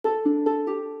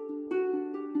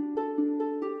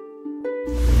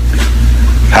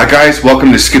Hi guys,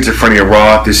 welcome to Schizophrenia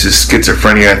Raw. This is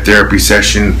Schizophrenia Therapy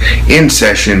Session in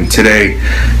session today,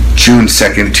 June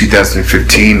 2nd,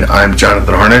 2015. I'm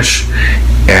Jonathan Harnish,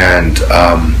 and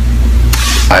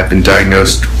I've been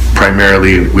diagnosed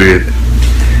primarily with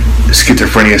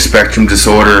schizophrenia spectrum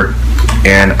disorder,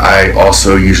 and I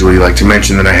also usually like to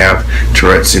mention that I have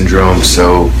Tourette syndrome.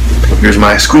 So here's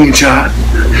my screenshot,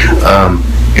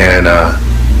 and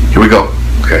here we go.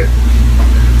 Okay.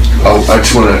 Oh, I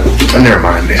just want to... never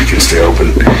mind. It can stay open.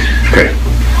 Okay.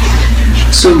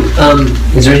 So,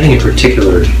 is there anything in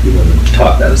particular you want to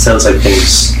talk about? It sounds like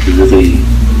things really,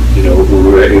 we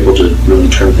were able to really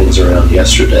turn things around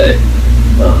yesterday.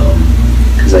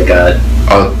 Because I got...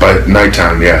 Oh, by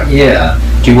nighttime, yeah. Yeah.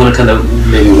 Do you want to kind of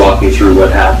maybe walk me through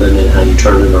what happened and how you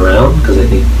turned it around? Because I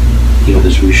think,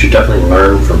 we should definitely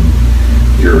learn from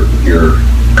your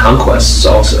conquests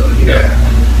also, Yeah.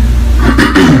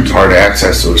 It's hard to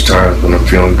access those times when I'm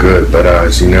feeling good, but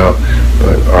as you know,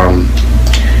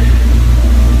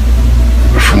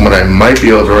 from what I might be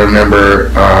able to remember,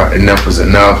 enough was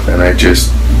enough, and I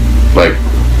just,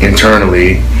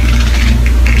 internally,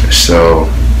 so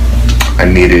I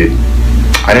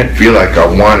didn't feel like I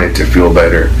wanted to feel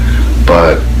better,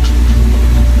 but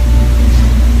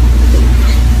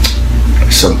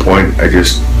at some point I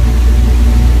just,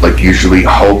 usually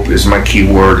hope is my key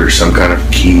word, or some kind of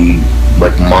key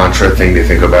mantra thing to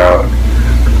think about.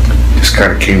 Just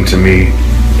kind of came to me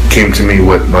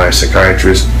what my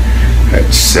psychiatrist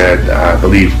had said, I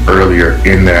believe earlier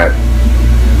in that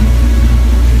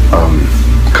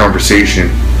conversation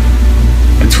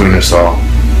between us all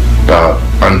about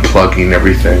unplugging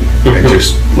everything and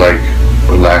just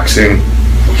relaxing.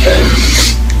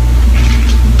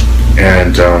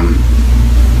 And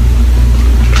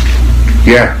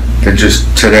and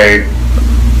just today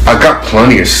I got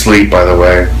plenty of sleep, by the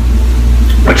way,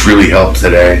 which really helped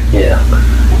today. Yeah.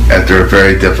 After a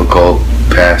very difficult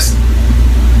past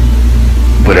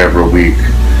whatever week,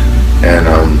 and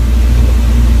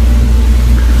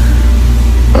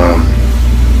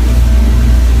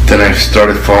then I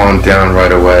started falling down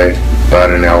right away about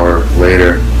an hour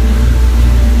later,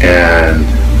 and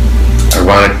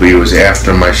ironically it was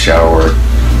after my shower,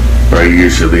 where I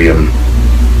usually am.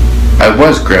 I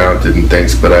was grounded and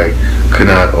things, but I could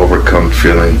not overcome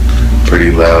feeling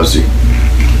pretty lousy.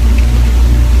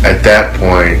 At that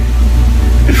point,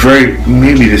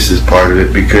 maybe this is part of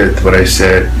it, because what I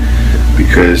said,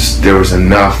 because there was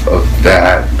enough of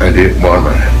that, I didn't want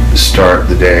to start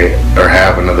the day or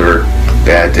have another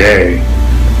bad day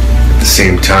at the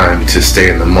same time, to stay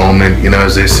in the moment,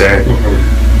 as they say.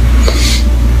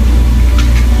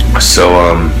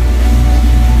 So,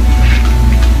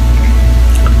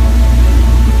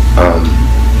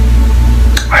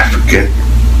 I forget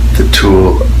the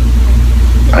tool,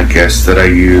 I guess, that I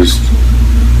used.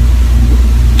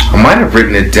 I might have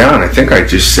written it down. I think I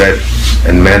just said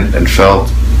and meant and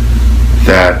felt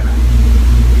that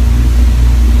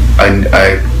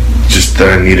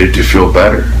I needed to feel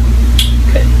better.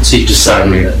 Okay. So you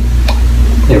decided that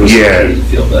it was okay to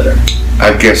feel better.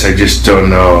 I guess I just don't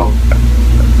know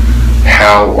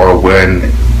how or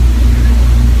when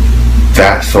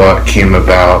that thought came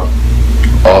about.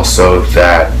 Also,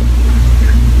 that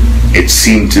it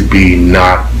seemed to be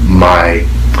not my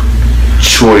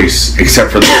choice,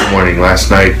 except for this morning.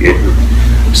 Last night it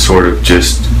sort of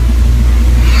just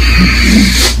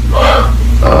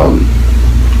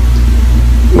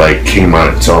came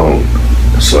on its own.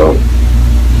 So,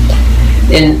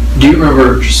 and do you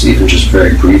remember, just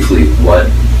very briefly, what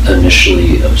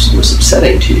initially was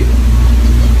upsetting to you?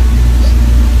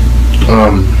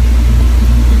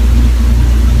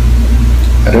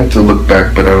 I'd have to look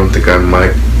back, but I don't think I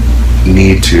might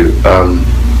need to,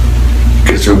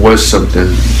 because there was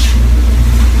something.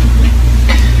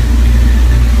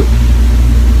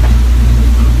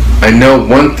 I know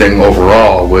one thing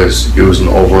overall was, it was an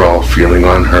overall feeling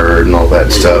on her and all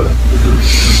that stuff.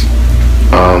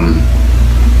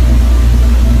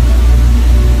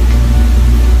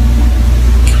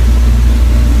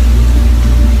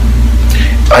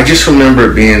 I just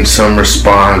remember being some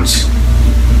response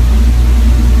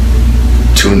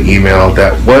to an email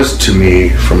that was to me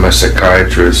from my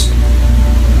psychiatrist,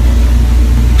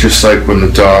 just like when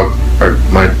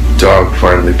my dog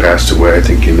finally passed away. I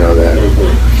think you know that.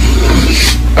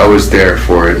 I was there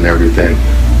for it and everything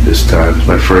this time. It's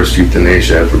my first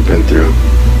euthanasia I've ever been through,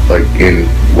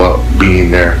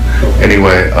 being there.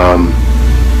 Anyway,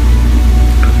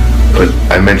 but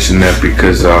I mentioned that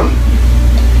because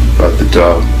about the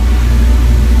dog.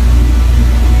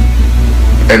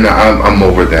 And I'm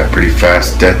over that pretty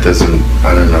fast. Death doesn't,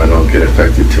 I don't get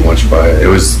affected too much by it. It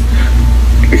was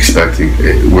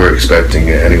we're expecting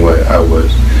it anyway. I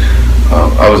was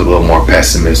a little more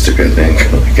pessimistic, I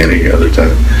think, like any other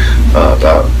time,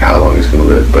 about how long he's going to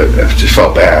live. But I just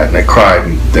felt bad, and I cried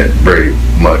very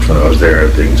much when I was there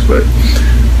and things. But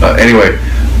anyway,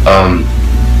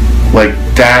 like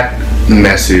that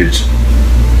message,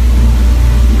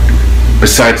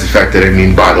 besides the fact that, I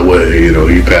mean, by the way,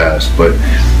 he passed, but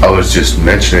I was just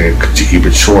mentioning it to keep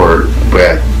it short.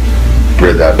 But I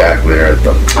read that back there, I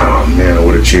thought, oh man, I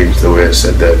would have changed the way I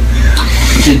said that.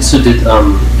 Did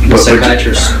the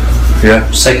psychiatrist? Yeah.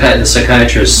 The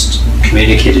psychiatrist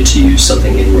communicated to you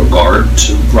something in regard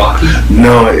to Rocky?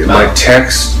 No, my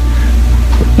text,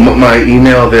 my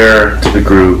email there to the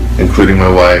group, including my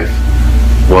wife,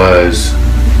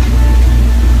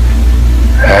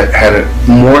 had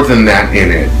more than that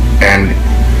in it, and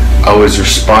I was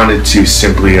responded to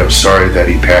simply, I'm sorry that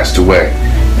he passed away,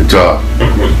 the dog.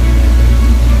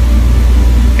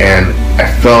 And I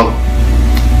felt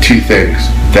two things: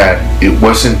 that it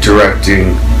wasn't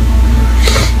directing,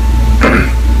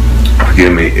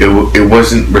 forgive me, it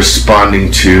wasn't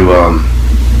responding to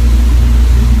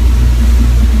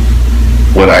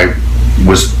what I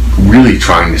was really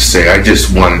trying to say. I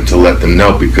just wanted to let them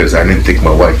know, because I didn't think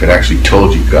my wife had actually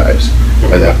told you guys.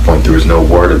 At that point, there was no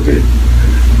word of it,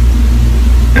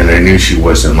 and I knew she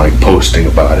wasn't like posting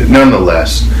about it.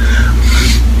 Nonetheless,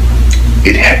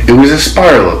 it was a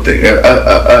spiral of things,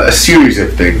 a series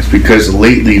of things, because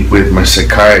lately with my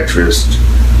psychiatrist,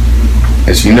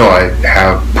 as you know, I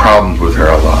have problems with her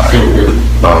a lot.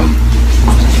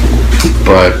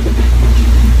 But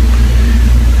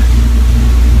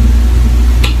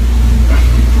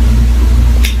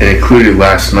it included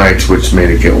last night's, which made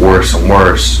it get worse and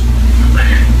worse.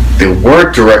 They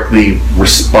weren't directly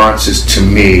responses to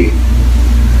me.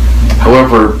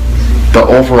 However, the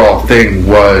overall thing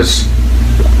was,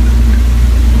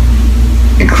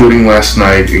 including last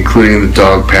night, including the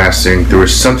dog passing, there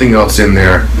was something else in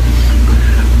there.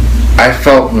 I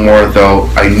felt more, though,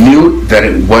 I knew that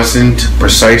it wasn't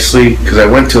precisely, because I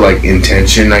went to like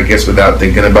intention, I guess, without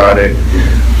thinking about it,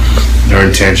 or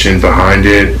intention behind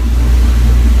it.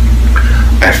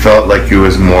 I felt like it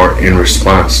was more in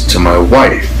response to my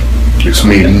wife, which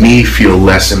made me feel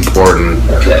less important.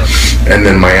 And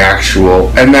then my actual,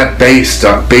 and that based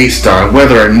on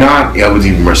whether or not I was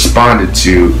even responded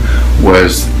to,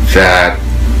 was that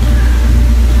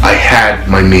I had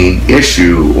my main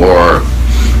issue, or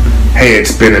hey,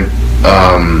 it's been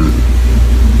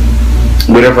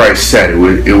whatever I said.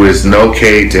 It was an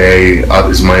okay day.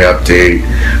 Is my update.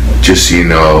 Just so you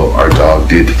know, our dog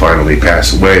did finally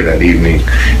pass away that evening.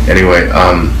 Anyway,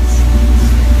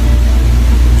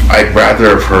 I'd rather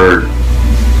have heard,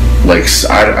 like,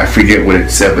 I forget what it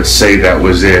said, but say that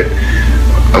was it.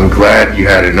 I'm glad you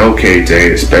had an okay day.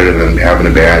 It's better than having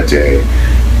a bad day.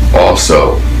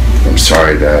 Also, I'm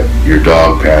sorry that your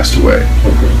dog passed away.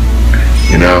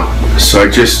 So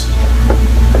it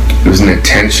was an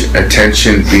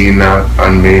attention being not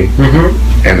on me,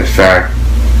 and the fact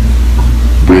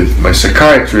with my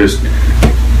psychiatrist,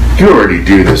 you already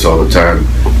do this all the time,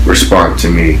 respond to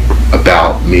me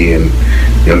about me, and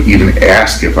even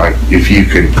ask if you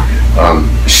can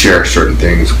share certain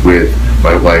things with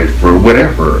my wife or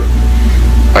whatever.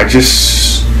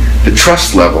 The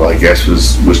trust level, I guess,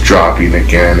 was dropping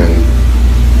again, and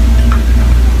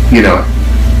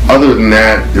other than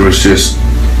that,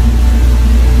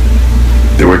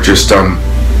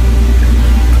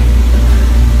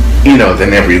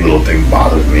 then every little thing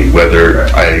bothered me, whether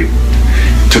I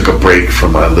took a break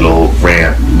from my little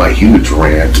rant, my huge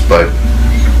rant, but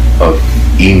of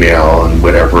email and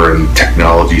whatever, and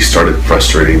technology started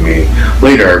frustrating me.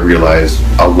 Later I realized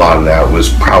a lot of that was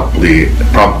probably,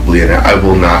 and I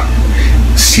will not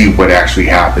see what actually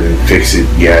happened and fix it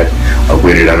yet. I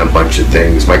waited on a bunch of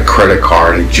things. My credit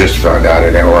card, I just found out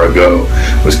an hour ago,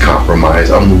 was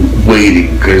compromised. I'm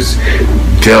waiting because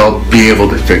they'll be able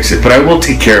to fix it, but I will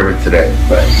take care of it today.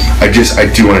 But I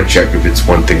do want to check if it's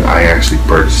one thing I actually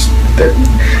purchased that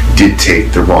did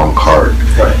take the wrong card.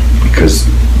 Right.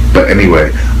 But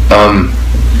anyway,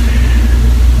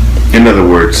 in other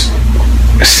words,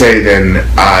 say then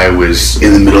I was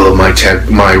in the middle of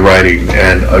my writing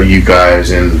and you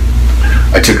guys, and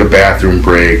I took a bathroom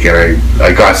break and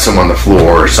I got some on the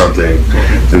floor or something,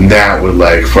 then that would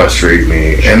like frustrate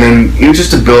me. And then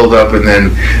just to build up, and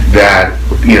then that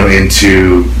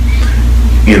into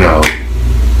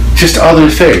just other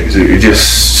things. It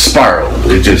just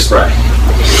spiraled. It just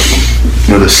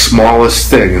the smallest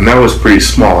thing, and that was pretty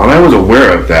small, and I was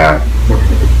aware of that.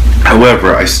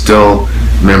 However, I still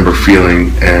remember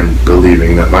feeling and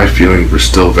believing that my feelings were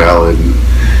still valid,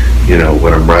 and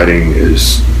what I'm writing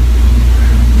is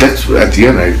that's at the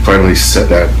end. I finally said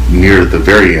that near the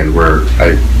very end, where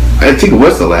I think it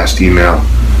was the last email.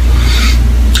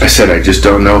 I said I just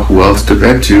don't know who else to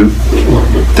vent to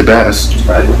the best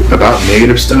about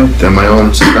negative stuff than my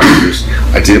own psychiatrist.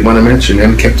 I didn't want to mention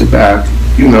and kept it back.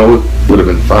 You know, it would have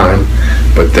been fine,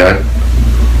 but that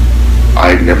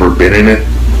I'd never been in it,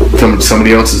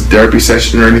 somebody else's therapy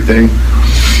session or anything,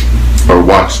 or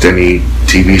watched any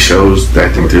TV shows. I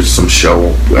think there's some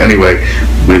show anyway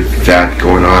with that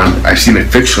going on. I've seen a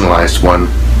fictionalized one,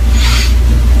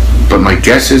 but my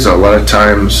guess is a lot of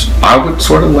times I would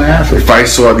sort of laugh if I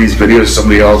saw these videos of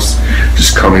somebody else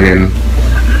just coming in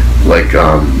like,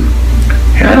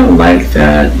 hey, I don't like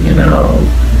that, you know,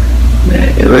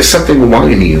 there's something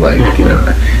whiny, like, you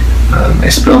know, I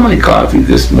spilled my coffee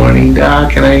this morning,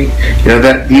 Doc, and you know,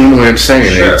 that, even when I'm saying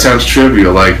it, it sounds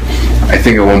trivial. Like, I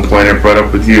think at one point I brought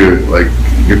up with you, like,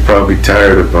 you're probably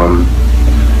tired of,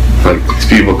 like,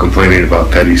 people complaining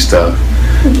about petty stuff.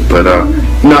 But,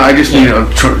 no, I just, you know,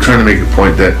 I'm trying to make a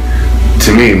point that,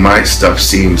 to me, my stuff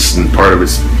seems, and part of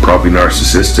it's probably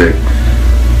narcissistic.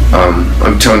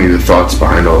 I'm telling you the thoughts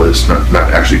behind all this,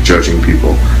 not actually judging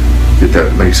people, if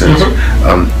that makes sense.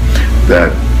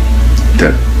 That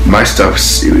my stuff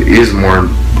is more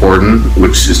important,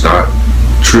 which is not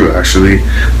true, actually.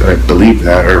 That I believe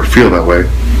that or feel that way.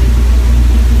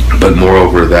 But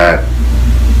moreover, that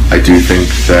I do think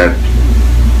that,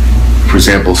 for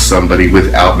example, somebody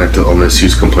without mental illness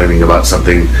who's complaining about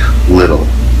something little,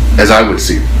 as I would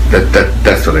see,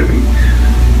 that's what I mean.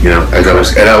 You know,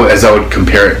 as I would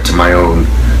compare it to my own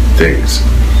things.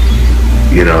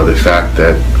 You know, the fact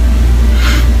that,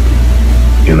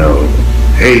 you know,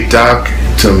 hey, Doc,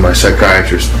 to my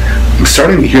psychiatrist, I'm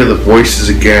starting to hear the voices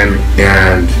again,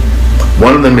 and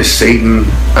one of them is Satan.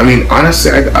 I mean,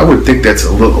 honestly, I would think that's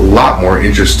a lot more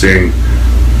interesting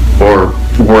or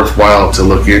worthwhile to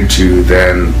look into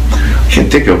than, I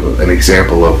can't think of an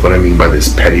example of what I mean by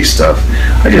this petty stuff.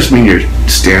 I just mean your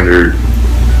standard,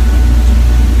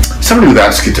 somebody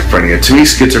without schizophrenia. To me,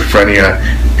 schizophrenia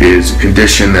is a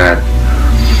condition that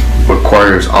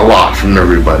requires a lot from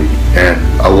everybody, and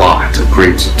a lot,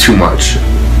 creates too much,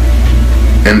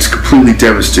 and it's completely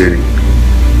devastating.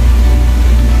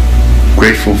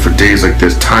 Grateful for days like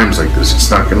this, times like this. It's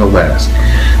not going to last,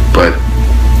 but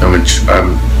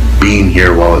I'm being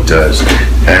here while it does,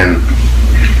 and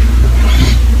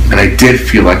I did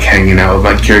feel like hanging out with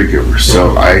my caregiver,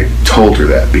 so I told her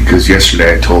that, because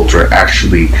yesterday I told her,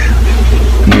 actually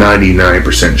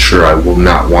 99% sure I will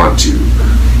not want to,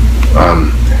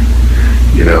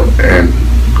 you know, and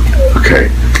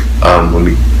okay, let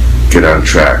me get on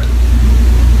track.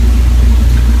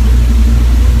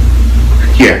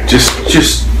 Yeah,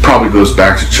 just probably goes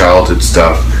back to childhood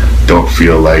stuff. Don't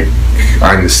feel like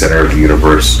I'm the center of the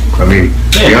universe. I mean,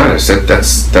 to be honest,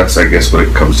 that's I guess what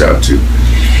it comes down to.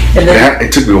 And then,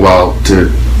 it took me a while to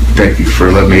thank you for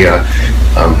letting me,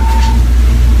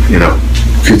 you know,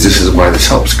 because this is why this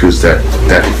helps, because that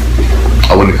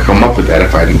I wouldn't have come up with that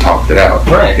if I hadn't talked it out.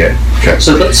 Right. Yeah. Okay.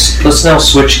 So let's now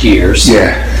switch gears.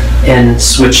 Yeah. And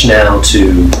switch now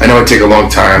to. I know it take a long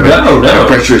time. No.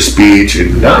 Pressure of speech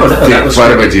and that was a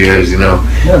lot of ideas, you know.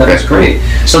 No, that was great.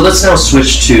 So let's now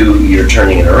switch to your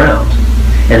turning it around.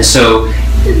 And so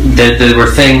there were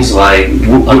things like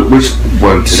which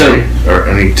one today or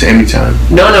any time?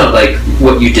 No, like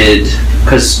what you did,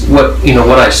 because what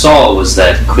I saw was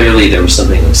that clearly there was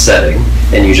something upsetting,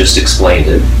 and you just explained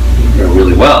it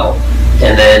really well.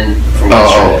 And then from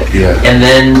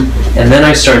and then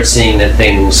I started seeing that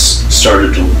things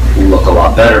started to look a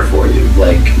lot better for you.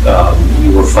 Like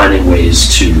you were finding ways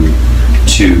to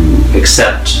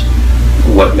accept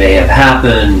what may have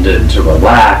happened and to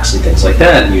relax and things like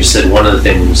that. And you said one of the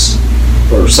things,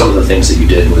 or some of the things that you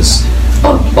did, was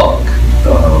unplug.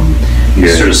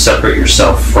 Sort of separate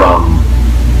yourself from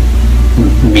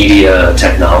media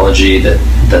technology. That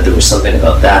there was something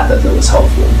about that was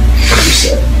helpful, you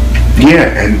said.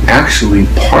 Yeah, and actually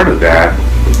part of that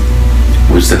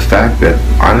was the fact that,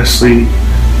 honestly,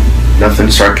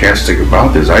 nothing sarcastic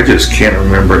about this, I just can't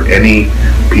remember any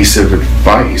piece of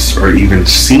advice or even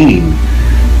scene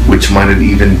which might have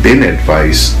even been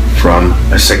advice from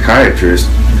a psychiatrist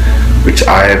which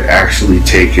I have actually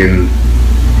taken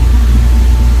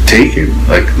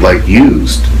like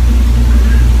used.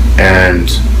 And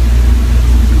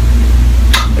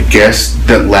I guess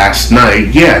that last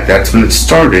night, that's when it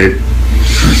started,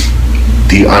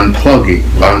 the unplug.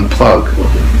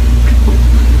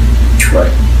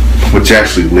 Right. Which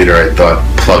actually later I thought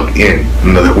plug in.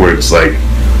 In other words, like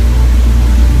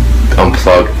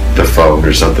unplug the phone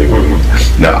or something.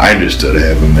 No, I understood. I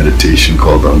have a meditation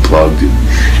called Unplugged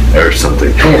or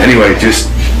something. Anyway, just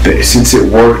since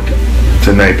it worked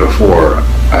the night before,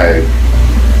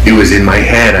 it was in my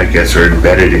head, I guess, or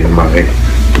embedded in my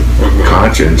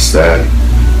conscience that.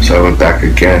 So I went back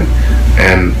again,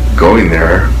 and going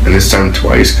there, and this time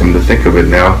twice. Come to think of it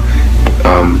now,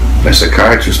 my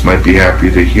psychiatrist might be happy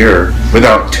to hear,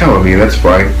 without telling me, that's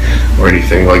fine, or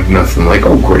anything, like nothing like,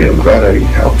 oh great, I'm glad I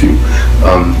helped you.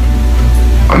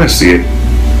 Honestly,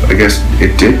 I guess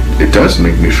it does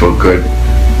make me feel good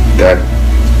that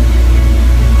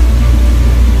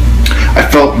I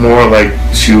felt more like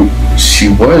she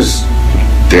was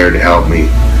there to help me.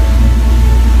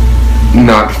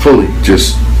 Not fully,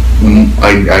 just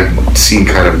I've seen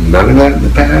kind of none of that in the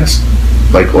past,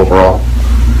 like overall.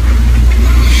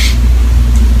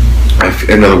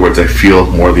 In other words, I feel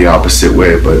more the opposite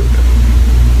way, but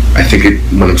I think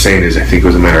what I'm saying is I think it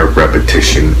was a matter of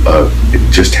repetition of it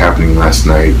just happening last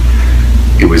night.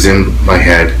 It was in my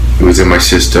head, it was in my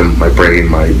system, my brain,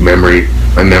 my memory,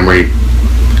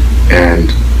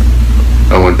 and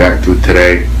I went back to it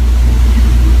today.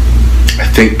 I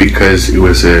think because it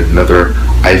was another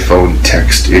iPhone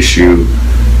text issue,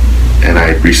 and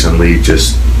I had recently,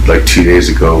 just like 2 days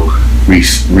ago,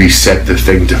 reset the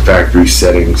thing to factory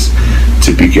settings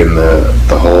to begin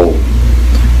the whole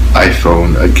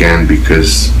iPhone again,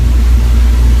 because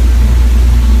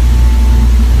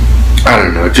I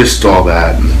don't know, just all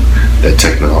that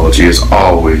technology is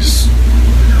always,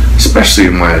 especially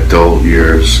in my adult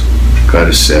years,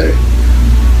 gotta say,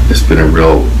 it's been a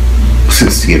real,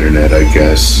 since the internet, I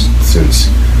guess, since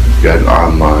you got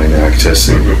online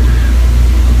accessing,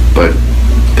 but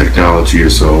technology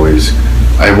is always,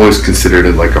 I've always considered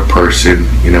it like a person,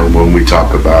 when we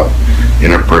talk about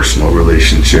interpersonal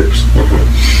relationships,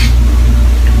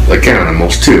 like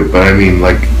animals too, but I mean,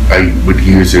 like, I would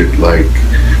use it like,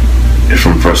 if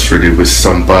I'm frustrated with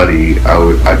somebody,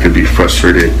 I could be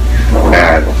frustrated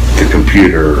at the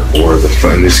computer, or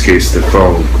in this case, the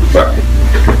phone,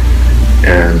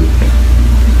 and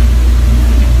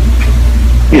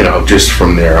just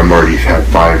from there, I'm already had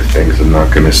 5 things I'm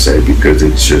not going to say, because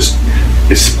it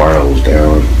spirals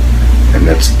down, and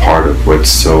that's part of what's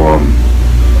so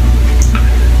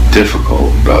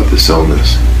difficult about this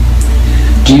illness.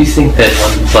 Do you think that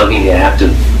unplugging, the act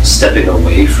of stepping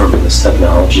away from this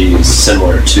technology, is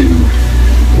similar to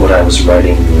what I was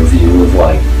writing in the review of,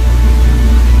 like,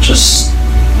 just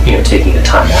taking a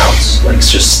time out, like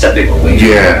just stepping away from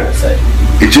the whole thing?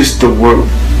 It just, the word,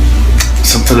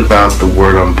 something about the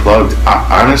word unplugged,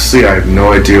 honestly, I have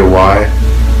no idea why.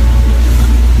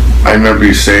 I remember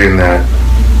you saying that,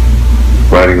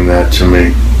 writing that to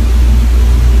me.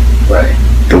 Right.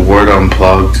 The word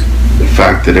unplugged, the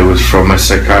fact that it was from a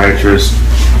psychiatrist,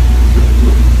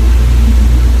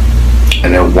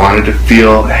 and I wanted to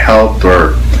feel helped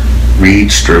or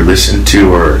reached or listened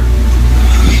to,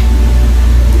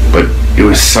 but it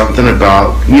was something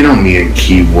about, me and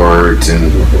keywords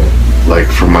and like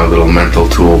for my little mental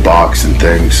toolbox and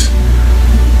things.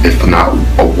 If not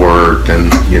a word, then,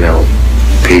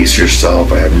 pace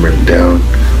yourself. I haven't written down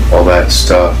all that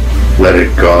stuff. Let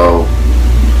it go.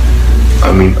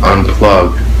 I mean,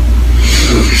 unplug.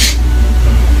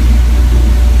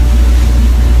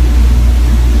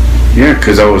 Yeah,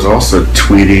 because I was also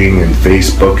tweeting and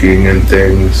Facebooking and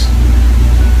things.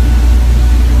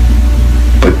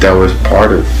 But that was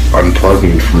part of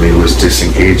unplugging for me, was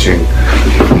disengaging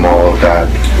from all of that.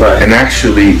 Right. And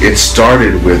actually, it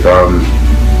started with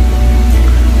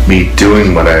me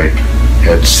doing what I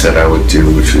had said I would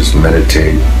do, which was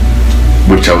meditate.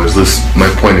 Which I was my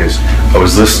point is, I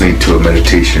was listening to a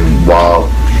meditation while,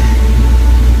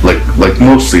 like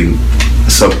mostly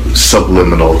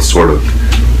subliminal sort of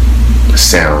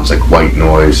sounds, like white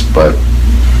noise, but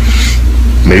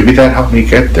maybe that helped me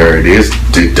get there.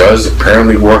 It does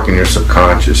apparently work in your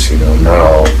subconscious, not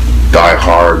all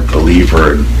die-hard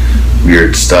believer and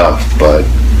weird stuff, but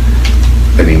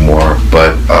anymore,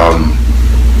 but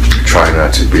try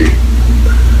not to be.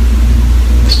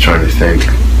 Just trying to think,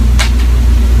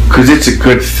 because it's a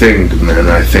good thing, man,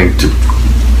 I think,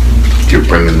 you're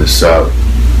bringing this up,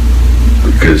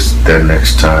 because then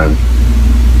next time,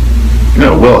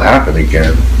 it will happen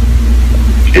again.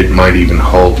 It might even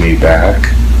hold me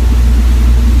back.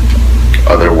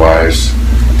 Otherwise,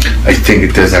 I think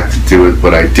it does have to do with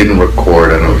what I didn't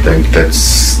record. I don't think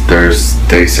that's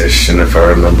Thursday session, if I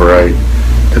remember right.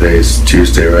 Today's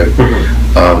Tuesday, right?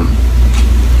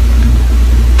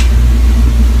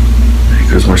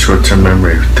 Because my short-term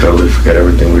memory, totally forget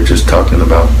everything we were just talking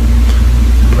about.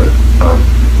 But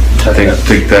I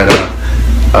think that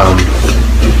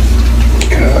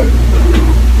God.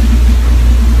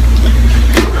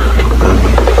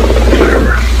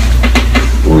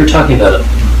 were talking about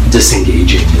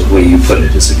disengaging. The way you put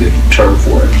it is a good term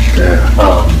for it.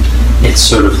 Yeah. It's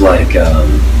sort of like, if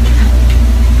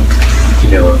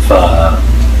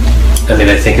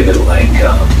I think of it like,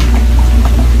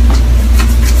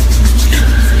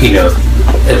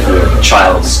 if a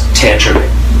child's tantruming,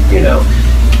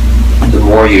 the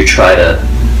more you try to,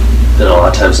 and a lot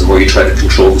of times the more you try to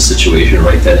control the situation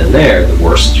right then and there, the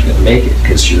worse you're going to make it,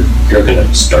 because you're going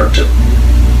to start to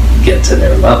get to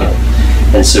their level.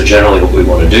 And so generally what we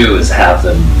want to do is have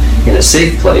them in a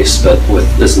safe place, but with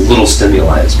as little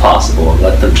stimuli as possible, and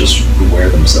let them just wear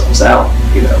themselves out,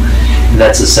 And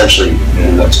that's essentially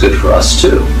what's good for us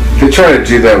too. They try to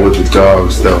do that with the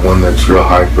dogs, that one that's real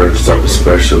hyper and stuff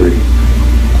especially.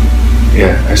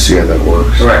 Yeah, I see how that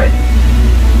works. Right.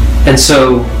 And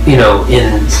so,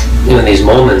 in these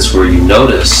moments where you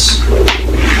notice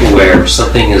where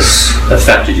something has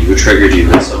affected you or triggered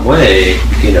you in some way,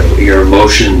 your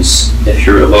emotions, if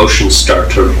your emotions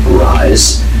start to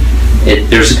rise,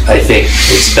 I think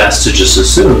it's best to just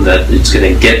assume that it's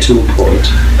going to get to a point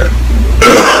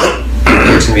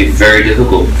where it's going to be very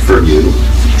difficult for you,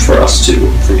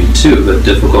 for me too, but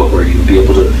difficult where you'll be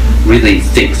able to really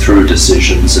think through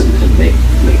decisions and make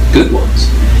good ones.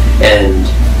 And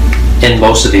in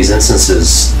most of these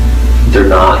instances, there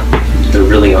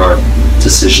really aren't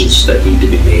decisions that need to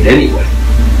be made anyway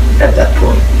at that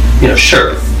point.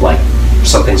 Sure, if, like,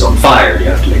 something's on fire and you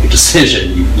have to make a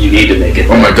decision, you need to make it.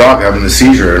 Well, my dog having the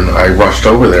seizure, and I rushed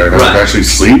over there, and I was actually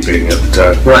sleeping at the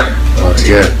time. Right.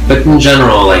 Yeah. But in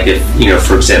general, like, if,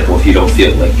 for example, if you don't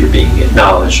feel like you're being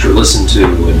acknowledged or listened to,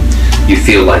 and you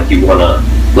feel like you want to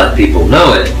let people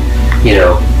know it,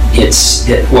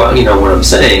 what I'm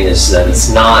saying is that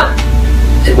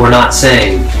we're not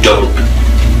saying don't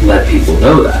let people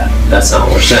know that. That's not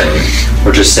what we're saying.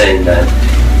 We're just saying that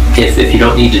if you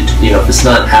don't need to, if it's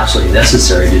not absolutely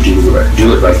necessary to do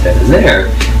it right then and there,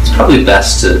 it's probably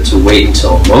best to wait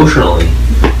until emotionally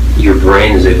your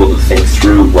brain is able to think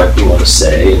through what you want to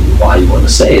say and why you want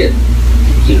to say it,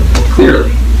 more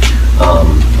clearly.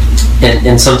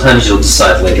 And sometimes you'll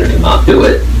decide later to not do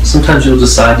it. Sometimes you'll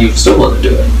decide you still want to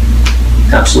do it.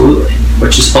 Absolutely,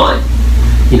 which is fine.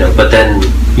 But then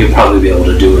you'll probably be able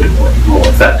to do it more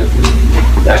effectively,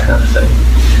 that kind of thing.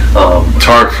 It's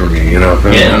hard for me, in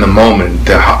the moment.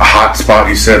 The hot spot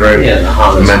you said, right? Yeah, the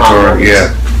hot mentor,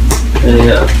 yeah.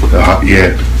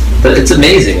 But it's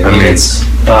amazing. I mean, it's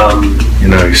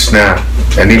you snap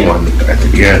anyone. I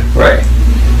think, right.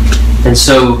 And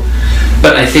so,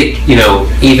 but I think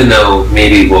even though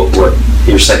maybe what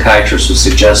your psychiatrist was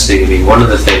suggesting, one of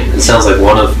the things, it sounds like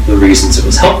one of the reasons it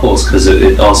was helpful is because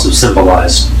it also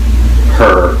symbolized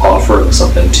her offering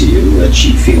something to you that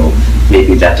you feel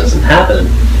maybe that doesn't happen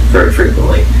very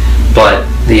frequently. But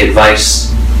the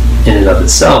advice in and of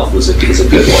itself is a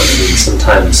good one.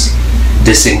 Sometimes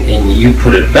and you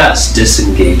put it best,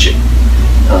 disengaging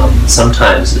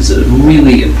sometimes is a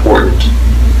really important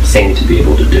thing to be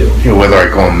able to do. Whether I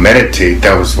go and meditate,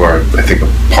 that was where I think a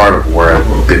part of where I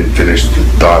didn't finish the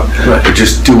thought. Right. But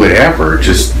just do whatever.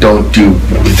 Just don't do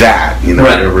that. Right.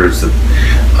 Whatever is the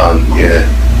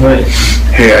Right.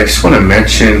 Hey, I just want to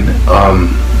mention.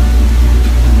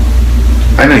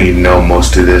 I know you know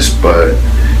most of this, but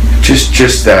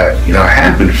just that I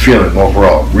have been feeling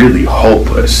overall really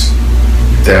hopeless.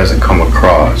 That hasn't come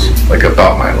across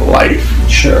about my life.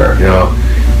 Sure.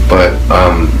 But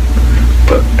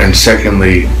and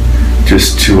secondly,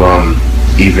 just to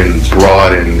even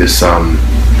broaden this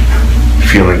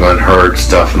feeling unheard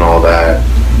stuff and all that,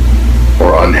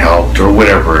 or unhelped or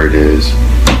whatever it is,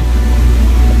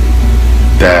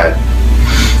 that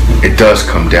it does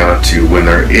come down to when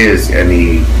there is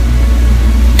any,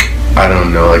 I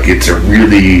don't know, it's a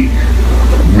really,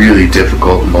 really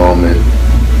difficult moment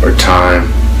or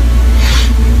time,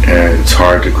 and it's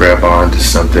hard to grab on to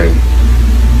something.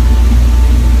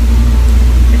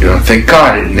 Thank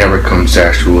God it never comes to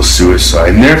actual suicide,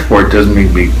 and therefore it doesn't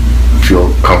make me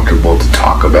feel comfortable to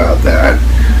talk about that.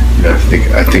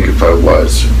 I think if I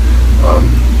was,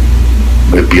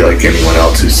 it'd be like anyone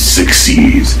else who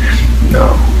succeeds.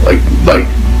 Like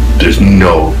there's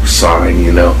no sign,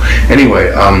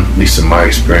 Anyway, at least in my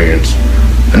experience,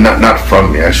 and not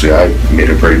from me. Actually, I made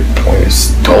a very point. I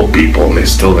told people, and they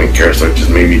still didn't care. So it just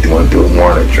made me want to do it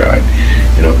more, and I tried.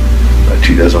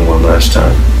 2001 last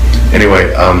time.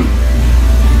 Anyway,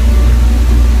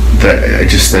 I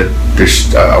just said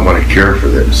I want a cure for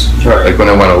this. Right. When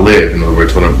I want to live. In other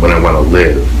words, when I want to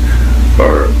live,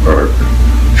 or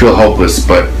feel hopeless,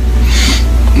 but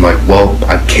I'm like, well,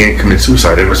 I can't commit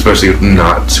suicide, especially if I'm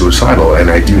not suicidal, and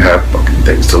I do have fucking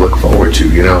things to look forward to,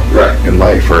 Right. in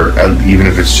life, or even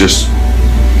if it's just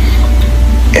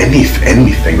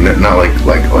anything, not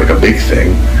like a big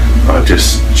thing,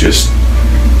 just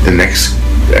the next,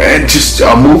 and just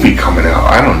a movie coming out.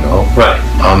 I don't know. Right.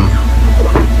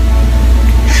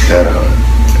 That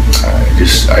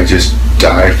I just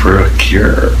die for a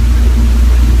cure.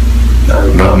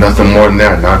 No, nothing more than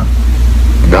that.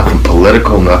 Nothing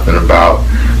political. Nothing about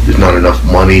there's not enough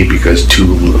money because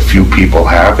too few people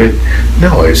have it.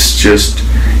 No, it's just,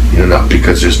 not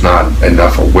because there's not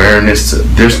enough awareness.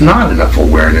 There's not enough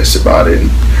awareness about it in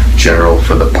general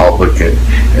for the public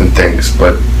and things.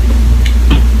 But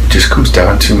it just comes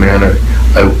down to, man,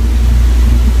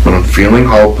 when I'm feeling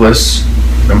hopeless,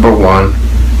 number one.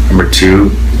 Number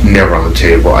two, never on the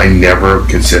table. I never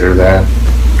consider that.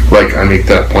 Like, I make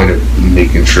that point of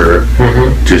making sure.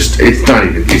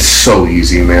 It's so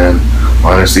easy, man.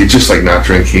 Honestly, it's just like not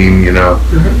drinking,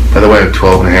 By the way, I'm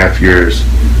 12 and a half years,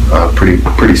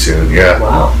 pretty soon, yeah.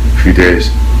 Wow. A few days,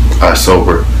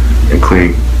 sober and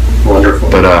clean. Wonderful.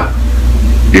 But,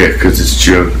 yeah, because it's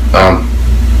June.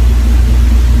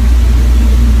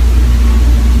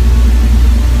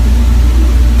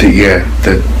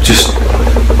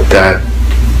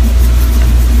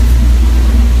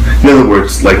 In other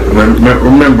words, like,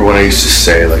 remember when I used to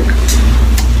say,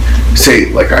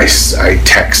 I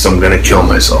text, I'm gonna kill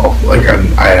myself. Like,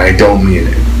 I don't mean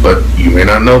it, but you may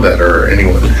not know that, or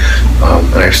anyone.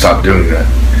 And I've stopped doing that.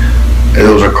 And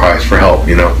those are cries for help,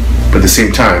 But at the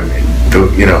same time,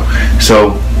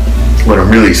 so what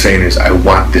I'm really saying is I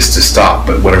want this to stop.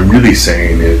 But what I'm really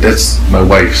saying is, that's my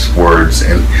wife's words,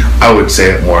 and I would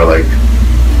say it more like,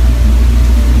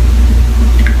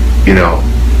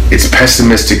 it's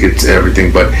pessimistic, it's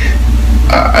everything, but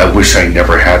I wish I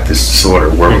never had this disorder.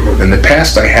 Where in the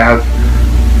past I'd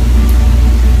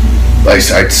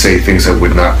say things I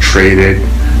would not trade it,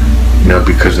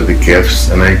 because of the gifts,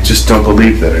 and I just don't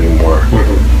believe that anymore.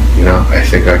 I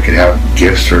think I could have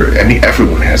gifts, or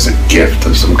everyone has a gift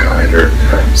of some kind, or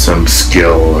some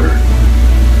skill, or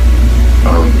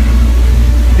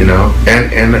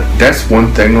and that's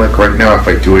one thing. Like right now, if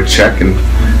I do a check and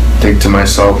think to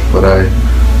myself what I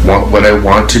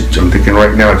wanted, I'm thinking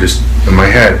right now, just in my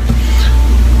head,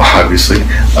 obviously,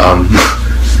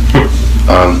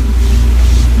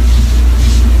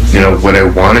 would I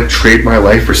want to trade my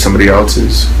life for somebody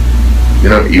else's?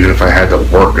 Even if I had to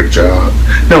work a job.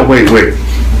 No, wait,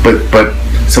 but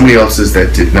somebody else's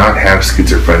that did not have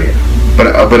schizophrenia. But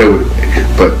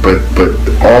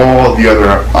all the other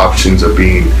options of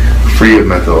being free of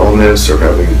mental illness or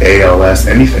having ALS,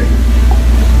 anything,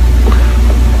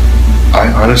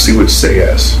 I honestly would say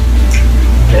yes.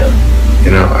 Yeah.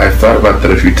 I've thought about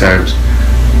that a few times.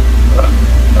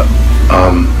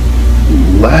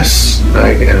 Last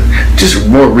night, and just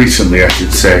more recently, I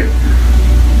should say,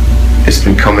 it's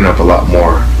been coming up a lot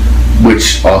more,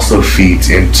 which also feeds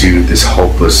into this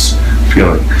hopeless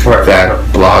feeling. Right.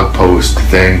 That blog post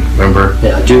thing, remember?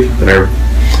 Yeah, I do. That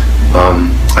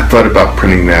I thought about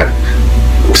printing that.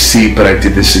 See, but I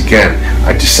did this again.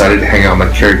 I decided to hang out with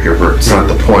my caregiver. It's not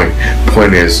the point.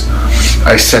 Point is,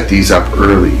 I set these up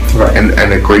early, right.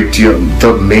 and a great deal.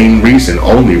 The main reason,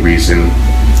 only reason,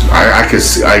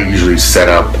 I usually set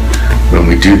up when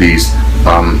we do these.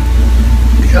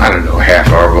 I don't know, half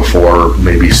hour before,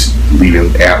 maybe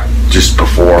leaving just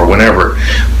before, whenever.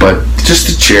 But just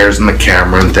the chairs and the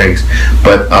camera and things.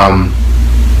 But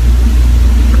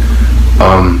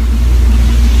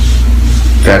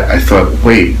that I thought,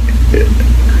 wait,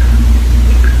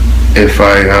 if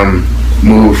I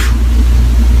move,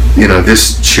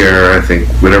 this chair, I think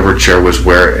whatever chair was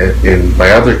where in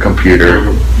my other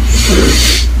computer,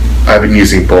 I've been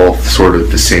using both sort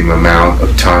of the same amount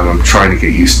of time. I'm trying to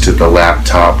get used to the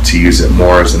laptop to use it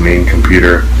more as a main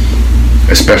computer,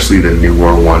 especially the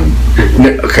newer one.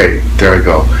 Okay, there I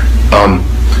go.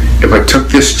 If I took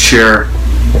this chair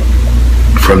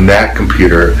from that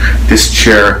computer, this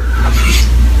chair,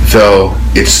 though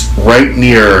it's right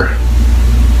near,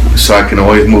 so I can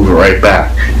always move it right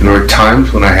back. And there were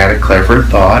times when I had a clever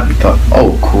thought and thought,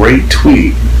 oh, great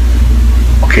tweet.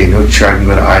 Okay, no charging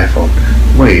with an iPhone.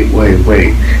 Wait.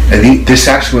 And this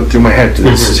actually went through my head.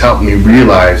 This has helped me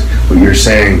realize what you're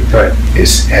saying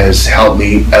has helped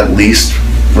me at least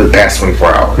for the past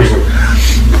 24 hours.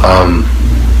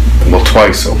 Well,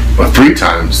 twice, but 3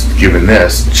 times, given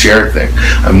this chair thing.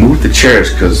 I moved the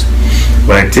chairs because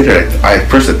when I did it, I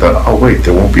thought, oh wait,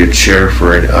 there won't be a chair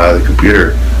for the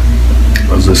computer.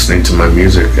 I was listening to my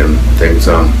music and things.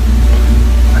 I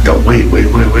thought, wait,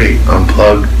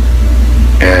 unplug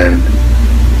and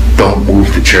don't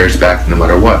move the chairs back no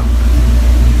matter what.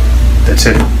 That's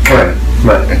it. Right.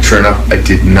 And sure enough, I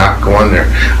did not go on there.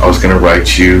 I was going to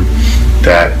write you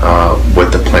that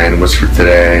what the plan was for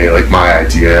today, like my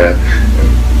idea.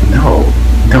 No,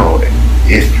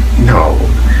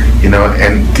 you know.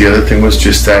 And the other thing was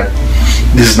just that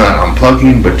this is not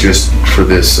unplugging, but just for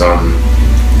this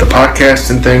the podcast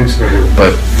and things,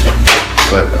 but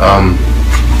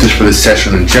just for this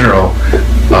session in general,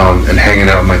 and hanging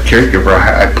out with my caregiver,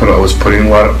 I was putting a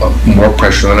lot more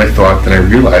pressure than I thought, than I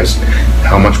realized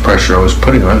how much pressure I was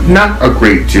putting on. Not a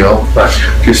great deal,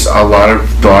 just a lot of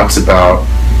thoughts about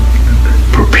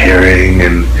preparing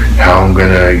and how I'm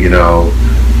gonna, you know,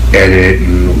 edit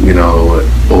and, you know,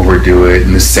 overdo it,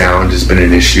 and the sound has been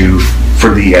an issue for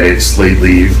the edits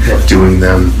lately, doing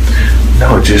them.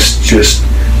 No, just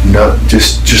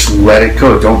let it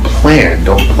go. Don't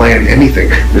plan anything.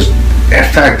 In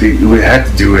fact, we had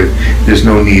to do it. There's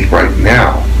no need right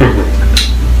now.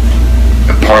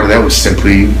 And part of that was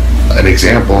simply an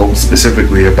example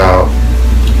specifically about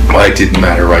why it didn't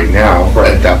matter right now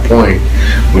at that point,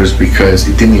 was because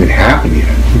it didn't even happen yet.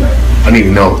 I don't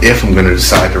even know if I'm going to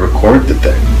decide to record the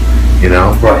thing, you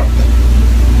know? Right.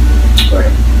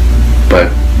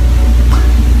 But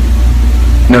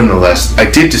nonetheless, I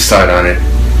did decide on it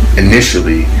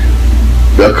initially.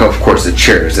 Of course, the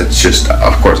chairs, that's just,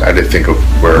 of course, I didn't think of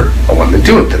where I wanted to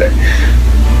do it today.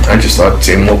 I just thought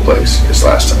same old place as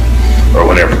last time, or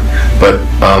whatever. But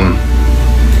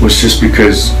it was just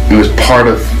because it was part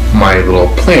of my little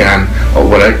plan of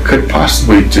what I could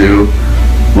possibly do,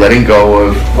 letting go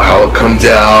of how it comes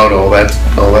out, all that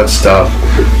stuff.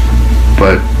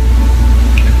 But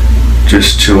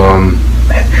just to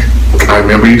I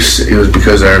remember it was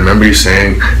because I remember you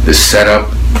saying the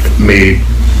setup made,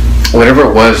 whatever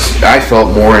it was, I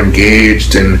felt more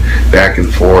engaged and back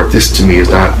and forth. This to me is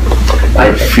not,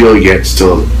 I feel yet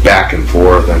still back and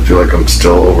forth. I feel like I'm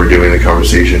still overdoing the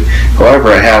conversation. However,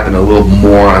 I have been a little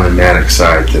more on the manic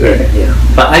side today. Yeah.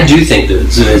 But I do think that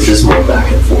it is more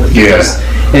back and forth. Because,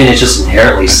 I mean, it just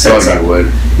inherently sets up.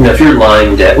 Would. You know, if you're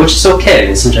lying down, which is okay,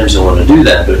 and sometimes you want to do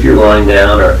that, but if you're lying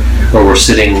down or we're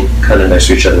sitting kind of next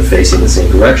to each other facing the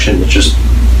same direction, it's just,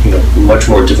 you know, much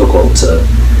more difficult to,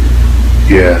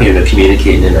 you know,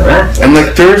 communicate and interact. And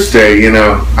like Thursday, you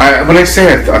know, when I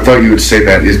say I thought you would say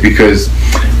that is because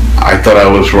I thought I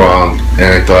was wrong,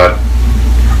 and I thought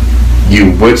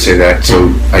you would say that, so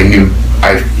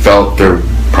I felt there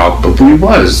probably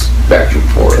was back and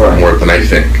forth more than I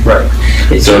think. Right.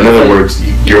 So in other words,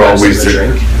 you're always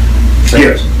there.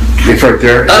 Yeah. It's right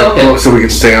there. Oh, okay. So we can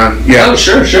stay on. Yeah. Oh,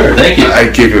 sure. Thank you. I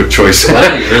gave you a choice.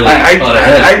 Wow, you really thought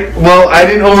ahead. Well, I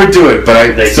didn't overdo it,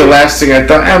 but it's the last thing I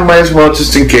thought. I might as well,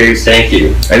 just in case. Thank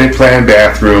you. I didn't plan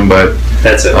bathroom, but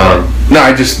that's it. No,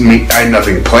 I had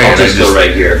nothing planned. I'll just go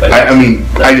right here. I mean,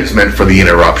 I just meant for the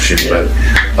interruption, but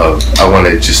I want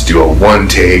to just do a one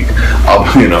take.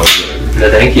 You know. No,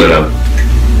 thank you. But,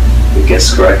 you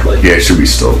guessed correctly. Yeah, it should be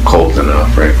still cold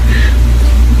enough, right?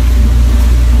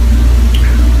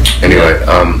 Anyway,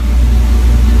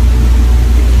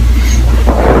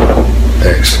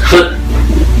 thanks.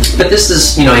 But this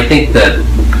is, you know, I think that,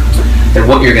 and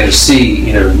what you're going to see,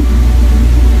 you know,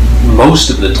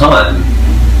 most of the time,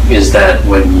 is that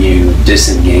when you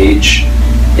disengage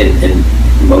in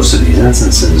most of these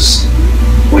instances,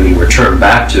 when you return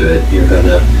back to it,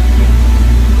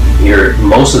 you're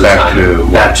most of the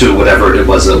time back to whatever it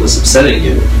was that was upsetting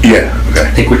you. Yeah. Okay. I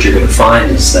think what you're going to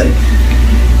find is that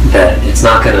it's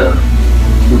not going to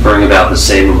bring about the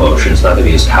same emotion. It's not going to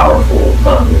be as powerful.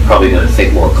 You're probably going to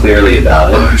think more clearly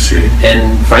about it. Oh, I see.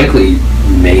 And frankly,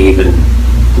 may even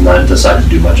not decide to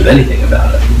do much of anything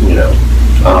about it. You know.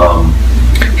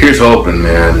 Here's hoping,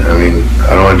 man. I mean,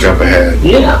 I don't want to jump ahead.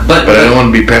 Yeah, but I don't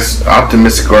want to be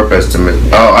optimistic or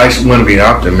pessimistic. Oh, I want to be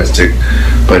optimistic,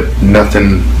 but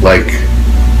nothing like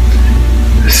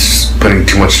putting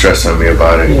too much stress on me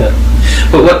about it. Yeah.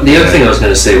 But the other thing I was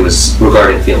going to say was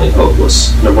regarding feeling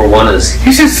hopeless. Number one is...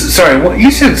 You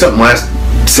said something last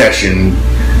session,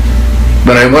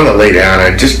 but I want to lay down.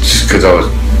 I just because I was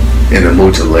in the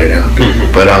mood to lay down.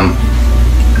 Mm-hmm. But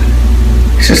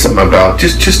you said something about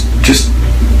just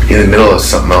in the middle of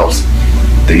something else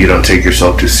that you don't take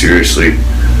yourself too seriously.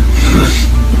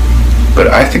 But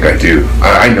I think I do.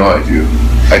 I know I do.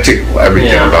 I take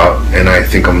everything about, and I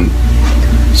think I'm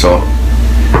so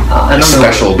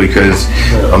special because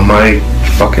of my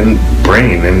fucking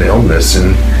brain and illness,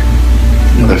 and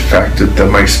you know, the fact that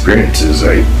my experiences,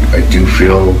 I do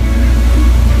feel.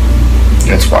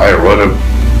 That's why I wrote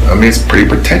I mean, it's pretty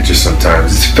pretentious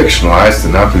sometimes. It's fictionalized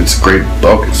enough, and it's a great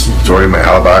book. It's the story of my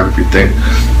autobiography thing.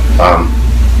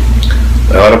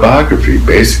 Autobiography,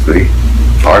 basically.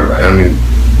 Part of it. I mean,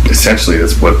 essentially,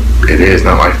 that's what it is.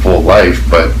 Not my full life,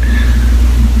 but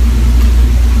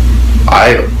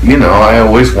I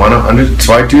always want to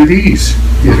so I do these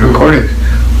recordings.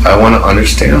 I want to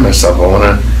understand myself. I want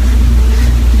to,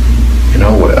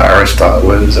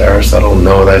 what does Aristotle,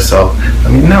 know thyself? I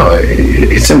mean, no,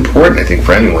 it's important, I think,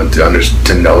 for anyone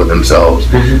to know themselves.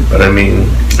 But I mean,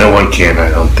 no one can, I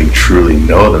don't think, truly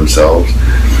know themselves.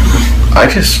 I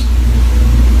just,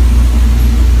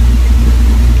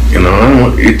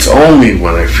 it's only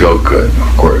when I feel good,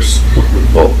 of course.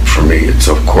 Well, for me, it's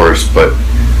of course, but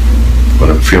when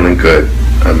I'm feeling good,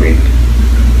 I mean,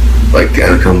 like,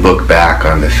 I can look back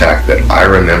on the fact that I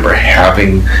remember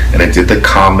having, and I did the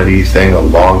comedy thing a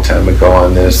long time ago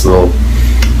on this little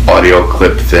audio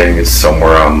clip thing. It's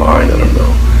somewhere online, I don't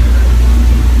know.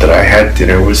 That I had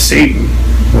dinner with Satan.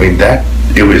 I mean,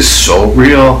 it was so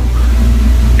real.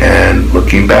 And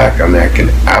looking back, I mean,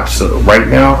 right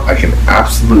now, I can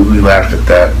absolutely laugh at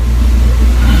that.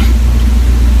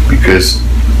 Because,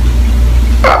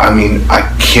 I mean, I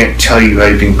can't tell you how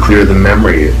even clear the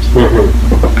memory is.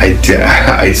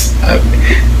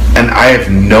 And I have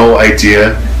no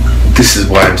idea. This is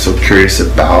why I'm so curious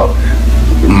about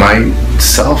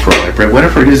myself or my brain,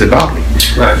 whatever it is about me.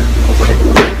 Right.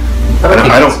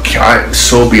 I'm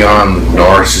so beyond the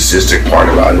narcissistic part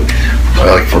about it.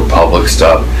 Like for public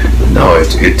stuff. No,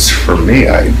 it's for me.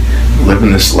 I live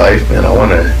in this life, man. I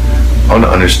want to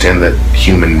understand that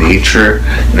human nature,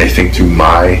 and I think through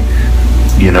my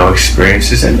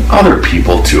experiences, and other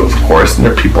people too, of course, and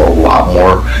there are people a lot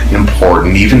more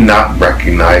important, even not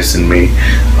recognized in me,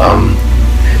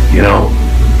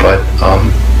 but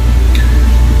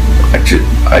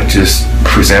I just,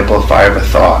 for example, if I have a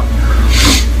thought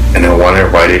and I want to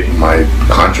write it in my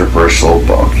controversial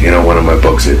book, one of my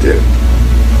books I did,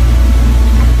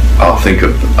 I'll think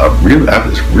of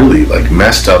this really like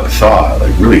messed up thought,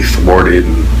 like really thwarted,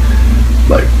 and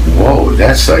like, whoa,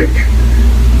 that's like,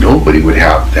 nobody would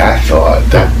have that thought.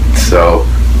 So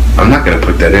I'm not going to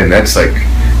put that in. That's like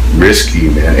risky,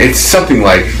 man. It's something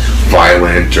like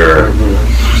violent or,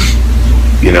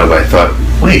 but I thought,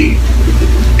 wait,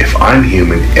 if I'm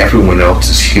human, everyone else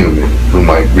is human who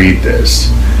might read this.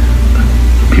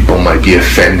 People might be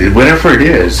offended, whatever it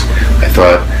is. I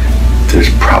thought, there's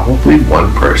probably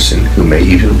one person who may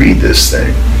even read this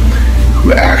thing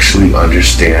who actually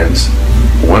understands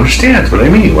what I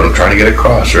mean, what I'm trying to get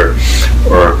across, or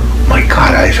my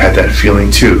God, I've had that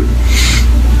feeling too.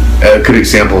 A good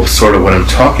example of sort of what I'm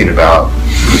talking about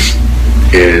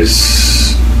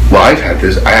is, well, I had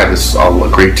this a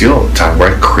great deal of the time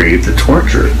where I craved the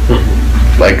torture.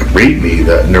 Like Rape Me,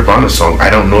 the Nirvana song. I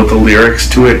don't know the lyrics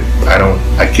to it. I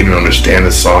can't even understand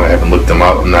the song. I haven't looked them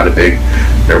up. I'm not a big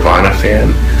Nirvana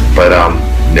fan, but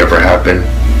never have been.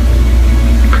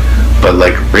 But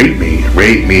like, rape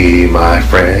me, my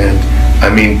friend. I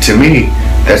mean, to me,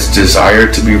 that's desire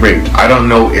to be raped. I don't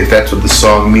know if that's what the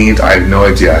song means. I have no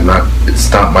idea. It's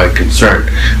not my concern.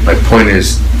 My point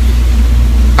is,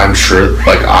 I'm sure,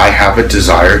 like, I have a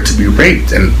desire to be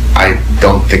raped, and I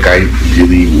don't think I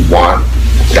really want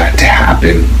that to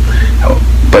happen.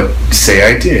 But say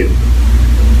I did.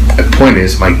 The point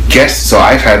is, my guess, so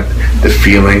I've had the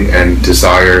feeling and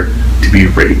desire to be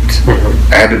raped.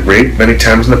 I had been raped many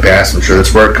times in the past. I'm sure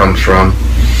that's where it comes from.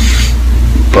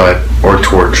 Or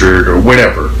tortured or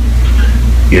whatever.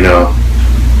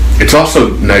 It's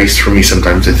also nice for me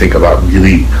sometimes to think about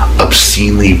really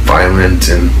obscenely violent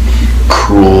and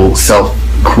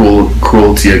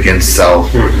cruelty against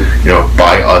self,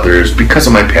 by others because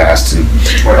of my past and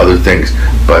other things.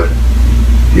 But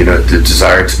the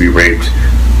desire to be raped,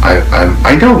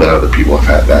 I know that other people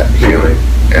have had that feeling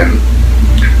and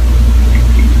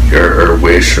or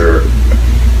wish, or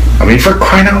I mean, for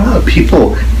crying out loud,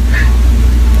 people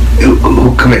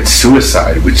who commit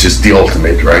suicide, which is the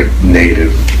ultimate, right,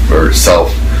 negative or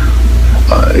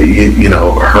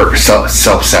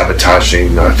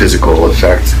self-sabotaging physical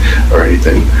effect or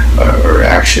anything, or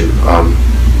action,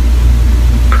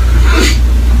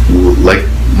 like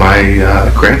my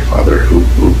grandfather who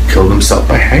killed himself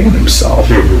by hanging himself.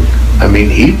 I mean,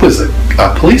 he was a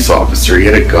police officer. He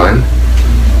had a gun.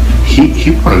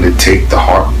 He wanted to take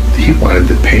he wanted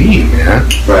the pain, man.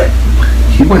 Right.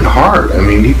 He went hard. I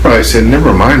mean, he probably said,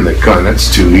 never mind the gun, that's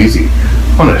too easy.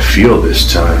 I want to feel this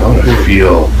time. I want to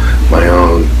feel my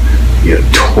own,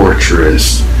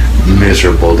 torturous,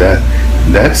 miserable death.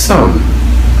 That's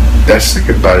like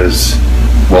about as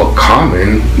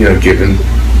common, given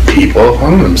people have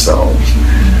hung themselves,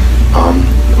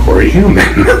 who are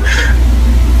human.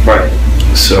 Right.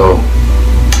 So,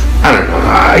 I don't know.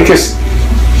 I guess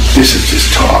this is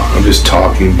just talk. I'm just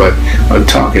talking, but I'm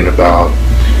talking about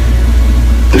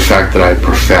the fact that I have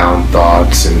profound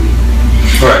thoughts, and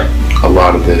a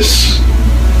lot of this,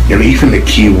 and even the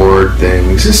keyword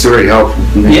things. This is very helpful.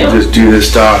 Just do this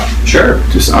stuff. Sure.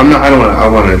 I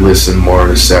want to listen more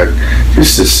in a sec.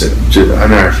 Just I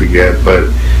never forget,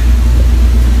 but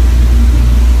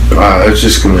I'll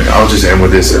just end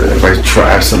with this. If I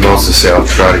have something else to say, I'll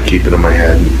try to keep it in my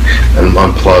head and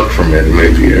unplug from it,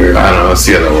 maybe, or I don't know. Let's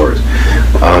see how that works.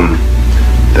 I'm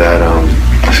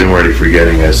already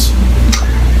forgetting this.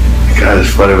 God,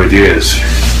 there's fun of ideas.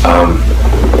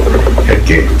 At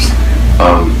games.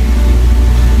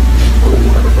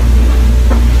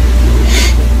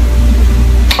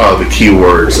 The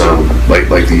keywords,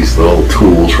 like these little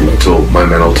tools from my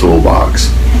mental toolbox,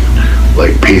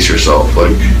 like pace yourself,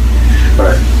 like.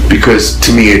 Right. Because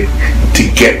to me, to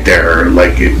get there,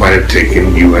 like it might have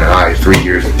taken you and I 3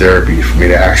 years of therapy for me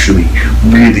to actually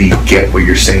really get what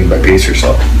you're saying by pace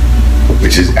yourself,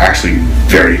 which is actually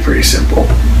very, very simple.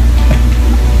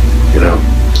 You know?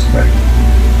 Right.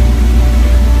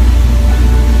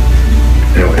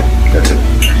 Anyway, that's it.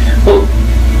 Well,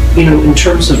 in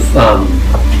terms of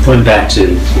going back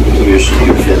to you're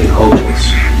feeling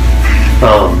hopeless,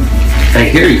 I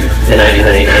hear you, and I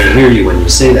hear you when you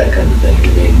say that kind of thing. I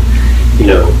mean,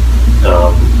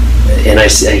 and I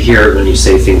hear it when you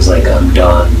say things like "I'm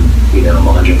done," I'm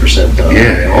 100% done.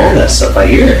 Yeah, all that stuff. I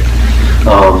hear it.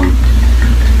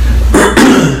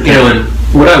 And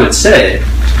what I would say,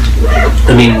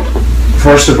 I mean,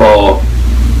 first of all,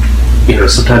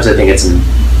 sometimes I think it's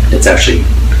actually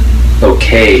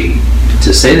okay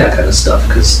to say that kind of stuff,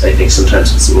 because I think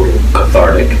sometimes it's a little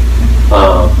cathartic.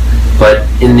 But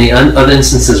in the other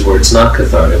instances where it's not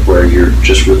cathartic, where you're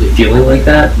just really feeling like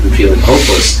that and feeling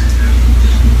hopeless,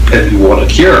 and you want a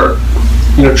cure,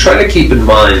 try to keep in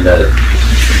mind that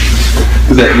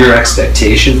your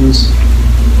expectations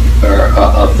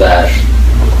of that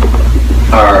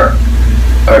are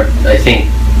I think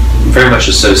very much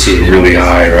associated. Really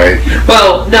high, right?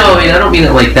 Well, no, I don't mean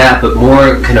it like that, but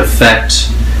more can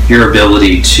affect your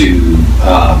ability to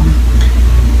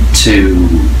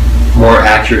more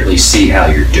accurately see how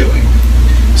you're doing.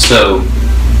 So,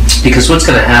 because what's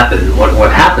going to happen,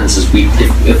 what happens is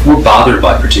if we're bothered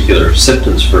by particular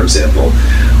symptoms, for example,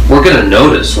 we're going to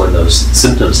notice when those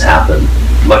symptoms happen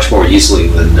much more easily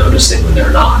than noticing when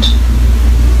they're not.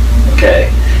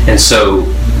 Okay? And so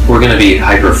we're going to be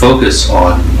hyper-focused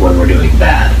on when we're doing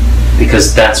bad,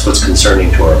 because that's what's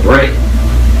concerning to our brain.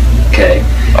 Okay?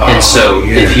 And so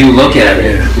if you look at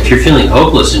it, if you're feeling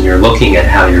hopeless and you're looking at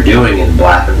how you're doing in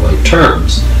black and white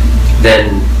terms,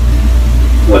 then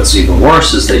what's even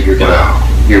worse is that you're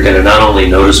gonna not only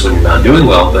notice when you're not doing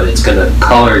well, but it's gonna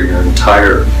color your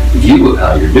entire view of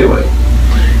how you're doing.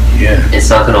 Yeah. It's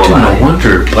not gonna allow. No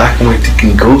wonder black and white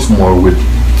thinking goes more with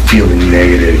feeling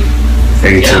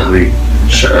negatively. Yeah,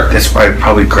 sure. That's why I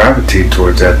probably gravitate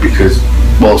towards that, because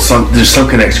there's some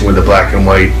connection with the black and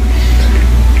white.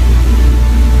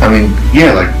 I mean,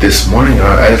 yeah, like this morning,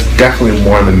 I was definitely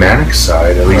more on the manic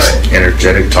side, at least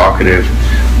energetic, talkative,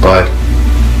 but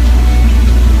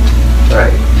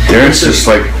there's just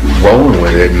like rolling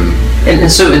with it.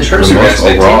 And so in terms of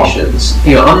expectations,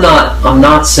 I'm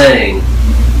not saying,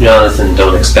 Jonathan,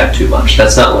 don't expect too much.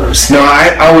 That's not what I'm saying. No,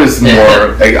 I was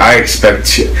more,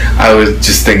 I was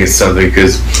just thinking something,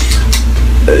 because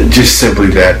just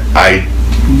simply that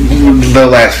the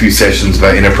last few sessions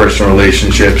about interpersonal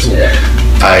relationships,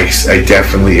 I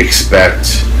definitely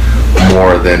expect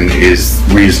more than is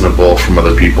reasonable from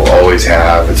other people, always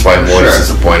have. That's why I'm always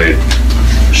disappointed.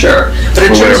 Sure. But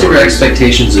in terms of your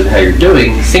expectations of how you're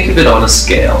doing, think of it on a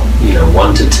scale,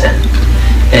 1 to 10.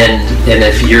 And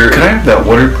if you're... Can I have that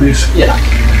water, please? Yeah.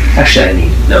 Actually, I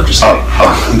need... No, just kidding.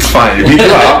 It's fine. If you do,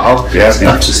 I'll be happy.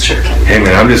 I'm just joking. Hey,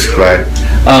 man, I'm just glad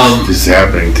this is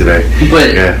happening today.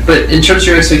 But in terms of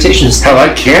your expectations... Hell, I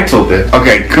canceled it.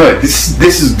 Okay, good.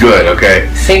 This is good, okay?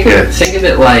 Think of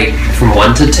it like from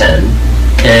 1 to 10.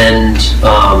 And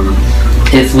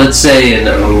if, let's say, in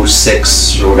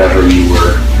 06 or whatever you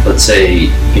were, let's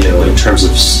say, in terms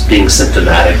of being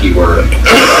symptomatic, you were a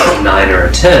 9 or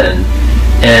a 10,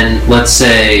 and let's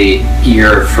say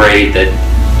you're afraid that,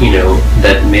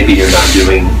 that maybe you're not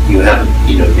doing,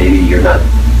 maybe you're not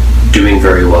doing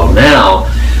very well now,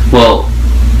 well,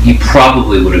 you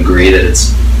probably would agree that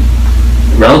it's,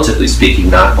 relatively speaking,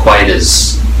 not quite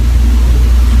as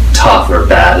tough or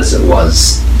bad as it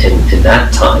was in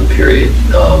that time period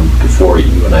before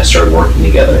you and I started working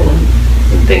together when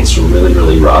things were really,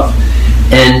 really rough.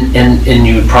 And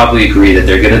you would probably agree that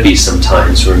there are going to be some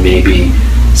times where maybe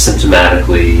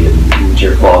symptomatically and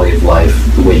your quality of life,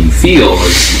 the way you feel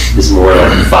is more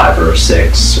like a 5 or a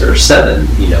 6 or 7,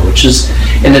 which is,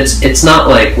 and it's not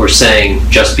like we're saying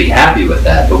just be happy with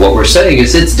that, but what we're saying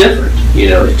is it's different,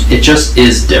 it just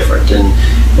is different, and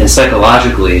And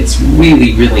psychologically, it's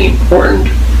really, really important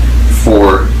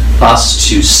for us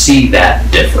to see that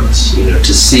difference.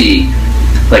 To see,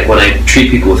 like when I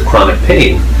treat people with chronic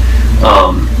pain,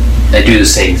 I do the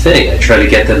same thing. I try to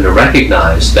get them to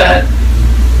recognize that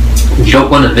you don't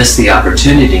want to miss the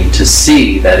opportunity to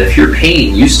see that if your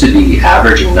pain used to be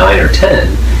averaging 9 or 10,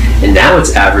 and now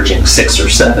it's averaging 6 or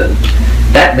 7,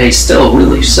 that may still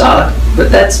really suck,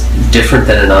 but that's different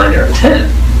than a 9 or a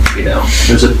 10.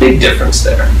 There's a big difference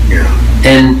there. Yeah.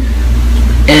 And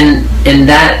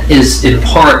that is in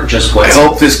part just what. I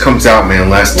hope this comes out, man.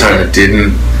 Last time it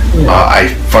didn't. Yeah. I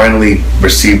finally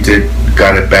received it,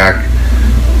 got it back,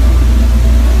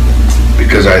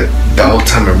 because the whole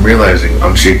time I'm realizing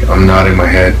I'm nodding my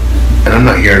head, and I'm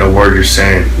not hearing a word you're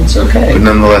saying. It's okay. But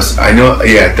nonetheless, I know.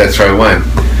 Yeah, that's where I went.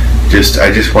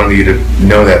 I just wanted you to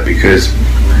know that, because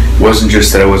it wasn't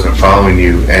just that I wasn't following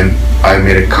you, and I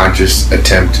made a conscious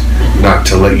attempt not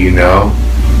to let you know,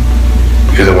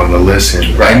 because I wanted to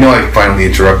listen. Right. I know I finally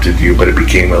interrupted you, but it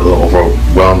became a little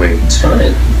overwhelming. It's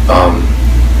fine.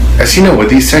 As you know, with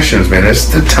these sessions, man,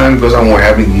 as the time goes on, we're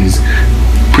having these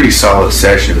pretty solid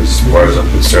sessions as far as I'm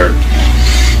concerned.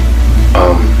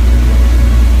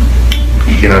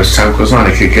 As time goes on,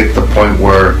 it could get to the point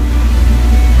where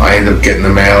I end up getting the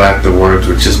mail afterwards,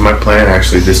 which is my plan.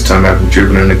 Actually, this time I haven't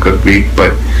driven in a good week,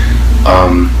 but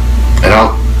and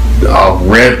I'll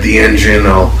rev the engine,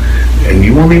 and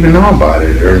you won't even know about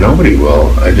it, or nobody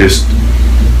will.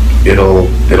 It'll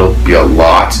be a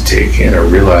lot to take in or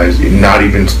realize, not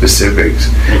even specifics.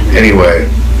 Anyway,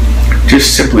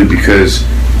 just simply because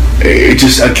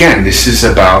this is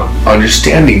about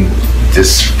understanding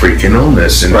this freaking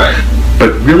illness, and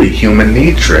but really human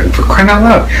nature. And for crying out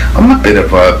loud, I'm a bit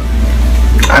of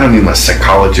I don't mean a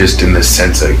psychologist in the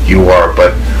sense that you are,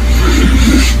 but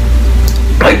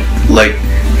like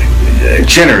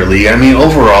generally, I mean,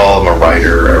 overall, I'm a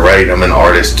writer, right? I'm an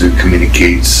artist who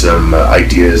communicates some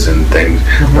ideas and things.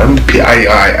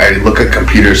 I look at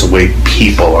computers the way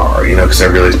people are, because I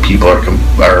realize people are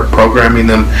programming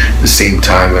them at the same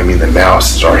time. I mean, the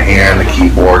mouse is our hand, the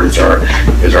keyboard is our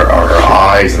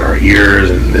eyes and our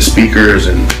ears, and the speakers,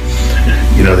 and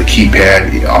the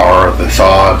keypad are the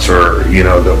thoughts, or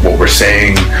what we're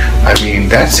saying. I mean,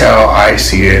 that's how I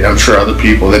see it. I'm sure other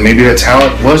people that maybe that's how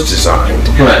it was designed.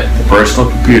 Right. The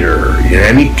personal computer,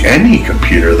 any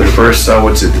computer. The first,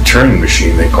 what's it? The Turing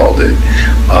machine, they called it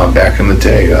back in the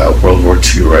day, World War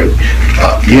II, right?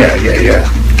 Yeah.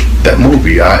 That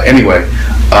movie. Anyway,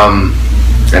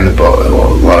 and a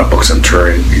lot of books on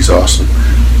Turing. He's awesome.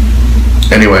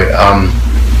 Anyway,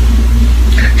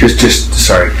 just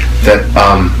sorry that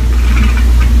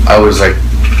I was like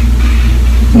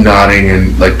nodding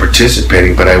and like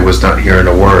participating, but I was not hearing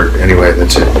a word. Anyway,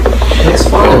 that's it. That's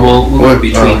fine. We'll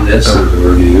between this and the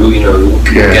review,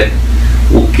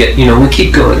 we'll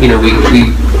keep going. We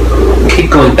keep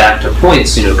going back to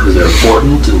points, because they're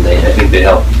important, and I think they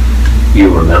help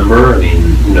you remember. I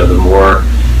mean, the more,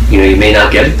 you may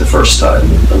not get it the first time.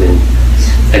 I mean,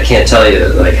 I can't tell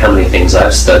you like how many things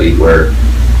I've studied where.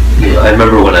 I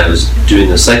remember when I was doing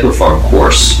the psychopharm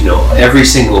course, every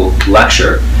single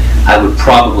lecture, I would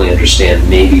probably understand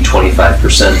maybe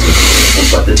 25%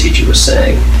 of what the teacher was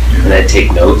saying. And I'd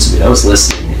take notes. I mean, I was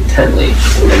listening intently.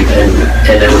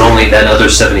 And it would only, that other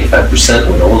 75%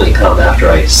 would only come after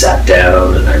I sat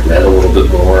down and I read a little bit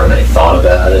more and I thought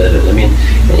about it. And I mean,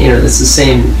 it's the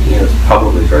same,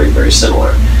 probably very, very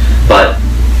similar. But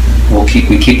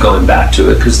we keep going back to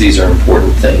it because these are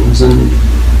important things, and,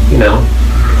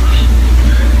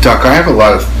 Doc, I have a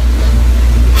lot of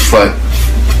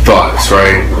thoughts,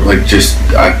 right? Like,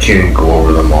 I can't even go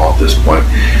over them all at this point.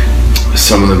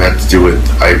 Some of them have to do with,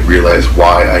 I realize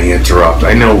why I interrupt.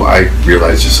 I know I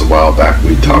realized this a while back.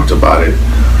 We talked about it.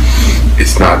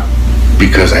 It's not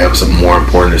because I have something more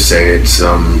important to say. It's,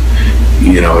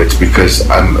 it's because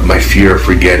my fear of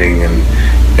forgetting and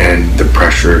the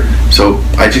pressure. So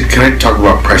can I talk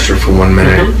about pressure for 1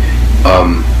 minute?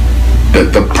 Mm-hmm.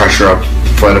 The pressure of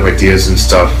flood of ideas and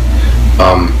stuff.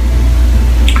 God,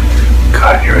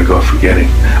 here I go forgetting.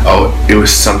 Oh, it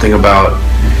was something about.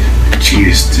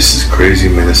 Jeez, this is crazy,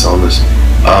 man. This illness.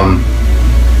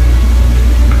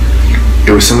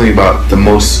 It was something about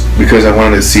because I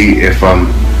wanted to see if I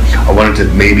wanted to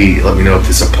maybe let me know if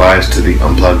this applies to the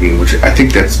unplugging, which I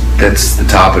think that's the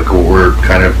topic of what we're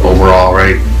kind of overall,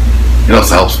 right? It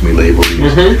also helps me label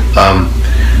these. Mm-hmm.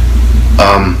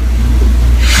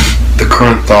 The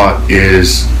current thought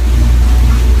is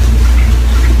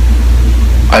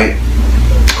I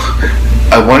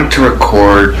wanted to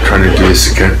record, trying to do this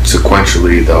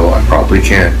sequentially, though I probably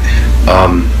can't.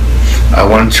 I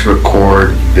wanted to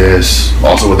record this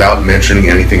also without mentioning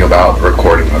anything about the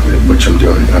recording of it, which I'm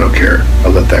doing. I don't care.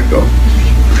 I'll let that go.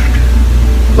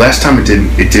 Last time it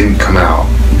didn't come out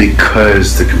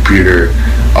because the computer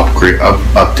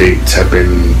updates have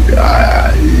been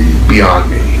beyond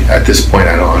me. At this point,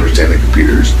 I don't understand the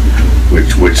computers,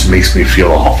 which makes me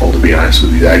feel awful, to be honest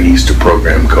with you. I used to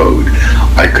program code.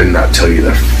 I could not tell you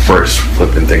the first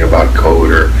flipping thing about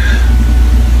code or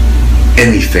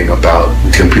anything about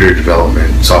computer development,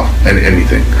 and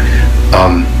anything.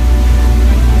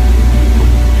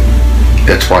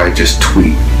 That's why I just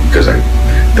tweet, because I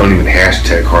don't even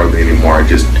hashtag hardly anymore. I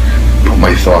just put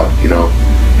my thought,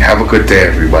 have a good day,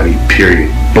 everybody,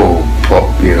 period, boom,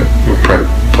 press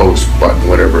post button,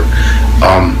 whatever.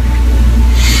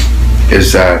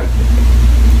 Is that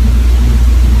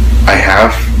I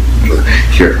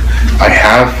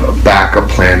have a backup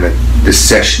plan that the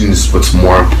session is what's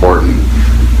more important.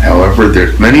 However,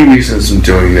 there's many reasons I'm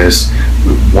doing this.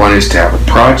 One is to have a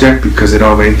project because I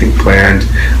don't have anything planned.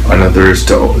 Another is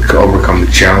to overcome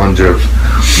the challenge of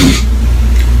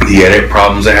the edit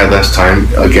problems I had last time,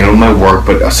 again with my work.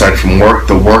 But aside from work,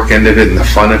 the work end of it and the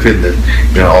fun of it,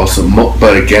 and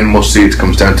but again, mostly it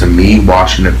comes down to me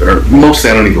watching it, or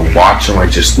mostly I don't even watch them, I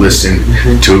just listen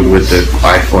to it with the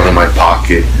iPhone in my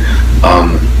pocket.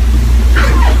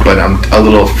 But I'm a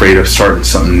little afraid of starting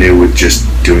something new with just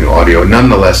doing audio.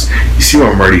 Nonetheless, you see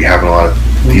I'm already having a lot of,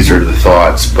 these are the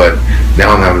thoughts, but now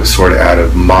I'm having a sort of out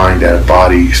of mind, out of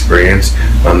body experience.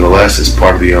 Nonetheless, it's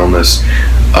part of the illness.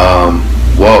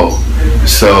 Whoa.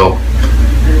 So,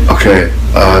 okay,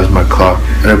 there's my clock.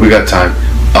 We got time.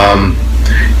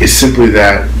 It's simply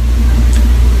that,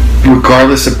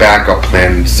 regardless of backup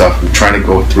plan and stuff, I'm trying to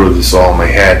go through this all in my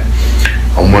head.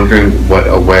 I'm wondering what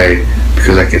a way,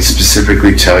 because I can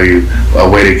specifically tell you a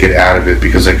way to get out of it,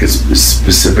 because I can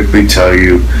specifically tell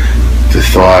you the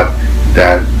thought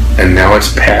that, and now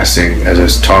it's passing as I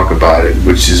talk about it,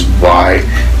 which is why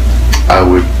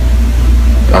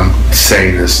I'm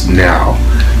saying this now,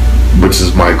 which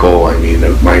is my goal. I mean,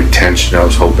 my intention, I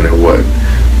was hoping it would,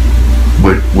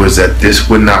 was that this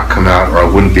would not come out, or I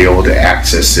wouldn't be able to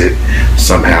access it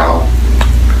somehow.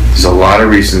 There's a lot of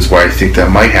reasons why I think that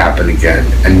might happen again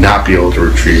and not be able to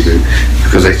retrieve it,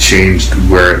 because I changed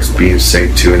where it's being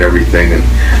synced to and everything. And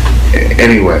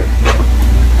anyway,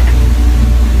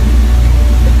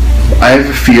 I have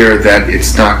a fear that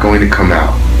it's not going to come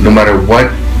out, no matter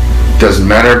what. Doesn't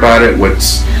matter about it, what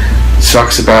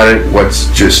sucks about it, what's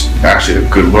just actually a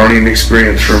good learning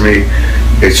experience for me.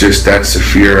 It's just, that's the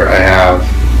fear I have.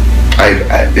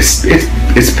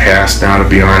 It's past now, to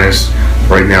be honest.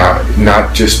 Right now,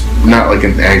 not like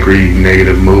an angry,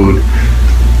 negative mood.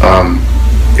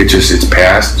 It's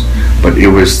past. But it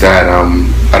was that,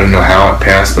 I don't know how it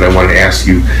passed, but I want to ask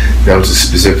you, that was a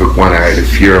specific one. I had a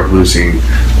fear of losing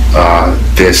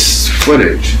this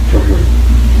footage.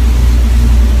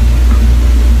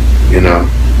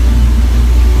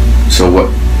 So what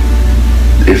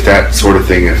if that sort of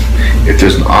thing, if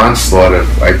there's an onslaught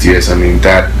of ideas, I mean,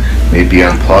 that maybe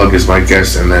Unplug is my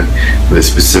guess, and then with a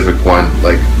specific one,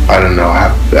 like, I don't know,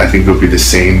 I think it would be the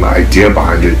same idea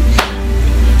behind it.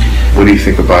 What do you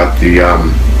think about the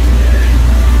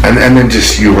and then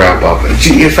just you wrap up.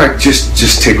 In fact,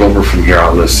 just take over from here,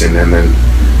 I'll listen, and then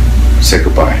say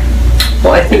goodbye.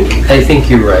 Well, I think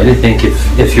you're right. I think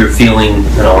if you're feeling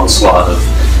an onslaught of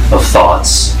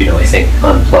thoughts, I think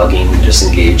unplugging,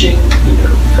 disengaging,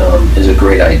 is a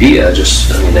great idea. I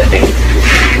think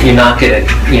you're not getting,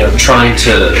 trying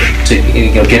to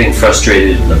getting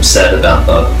frustrated and upset about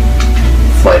the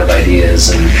flight of ideas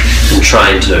and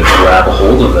trying to grab a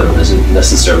hold of them isn't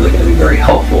necessarily going to be very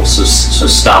helpful. So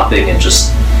stopping and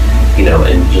just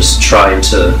trying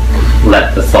to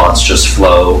let the thoughts just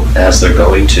flow as they're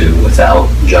going to, without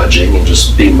judging, and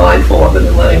just being mindful of it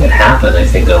and letting it happen, I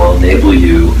think that'll enable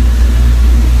you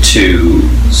to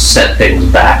set things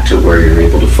back to where you're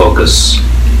able to focus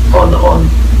on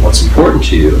what's important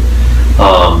to you.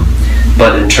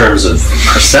 But in terms of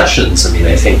our sessions, I mean,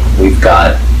 I think we've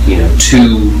got,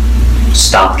 two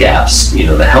stopgaps,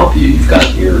 that help you. You've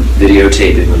got your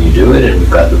videotaping when you do it, and we've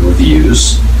got the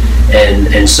reviews.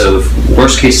 And so, if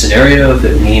worst case scenario, if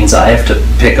it means I have to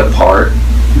pick apart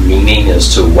meaning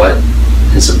as to what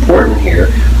is important here,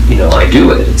 I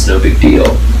do it. It's no big deal,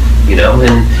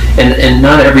 and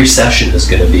not every session is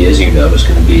going to be, as is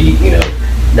going to be,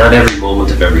 not every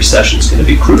moment of every session is going to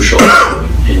be crucial.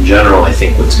 In general, I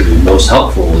think what's going to be most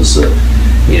helpful is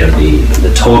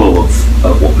the total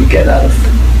of what we get out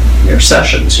of your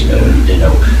sessions.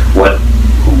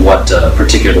 What a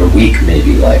particular week may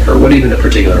be like, or what even a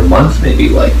particular month may be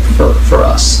like for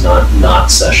us, not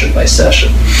session by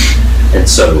session. And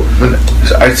so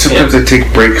I sometimes I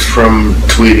take breaks from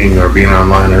tweeting or being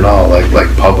online at all, like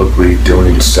publicly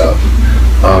doing stuff.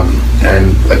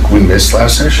 And like we missed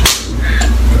last session,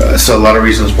 so a lot of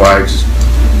reasons why I just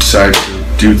decided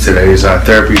to do today's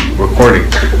therapy recording.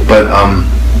 But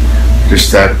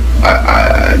just that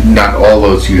I not all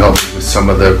those. You helped me with some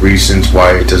of the reasons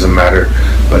why it doesn't matter.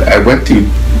 But I went through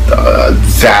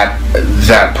that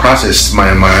process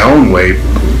my own way.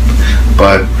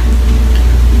 But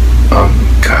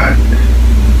God,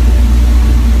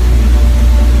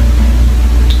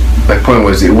 my point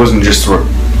was it wasn't just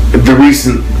the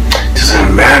reason. It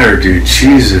doesn't matter, dude.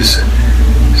 Jesus.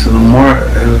 So the more I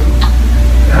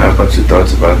have a bunch of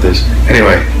thoughts about this.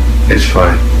 Anyway, it's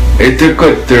fine. They're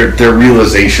good. They're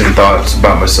realization thoughts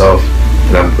about myself,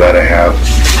 and I'm glad I have.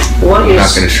 Well, I'm not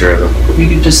going to share them. We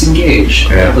can disengage.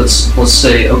 Yeah. Let's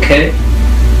say, okay,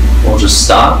 we'll just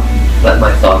stop, let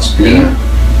my thoughts be,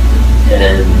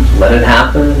 and let it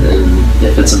happen. And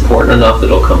if it's important enough,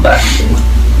 it'll come back to me.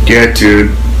 Yeah,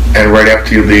 dude. And right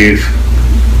after you leave,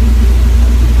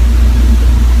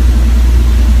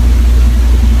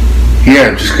 yeah,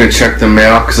 I'm just gonna check the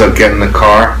mail because I'll get in the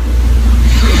car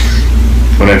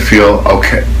when I feel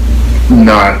okay,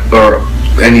 not or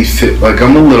anything. Like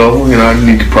I'm a little, I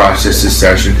need to process this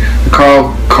session. The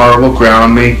car will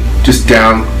ground me just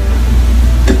down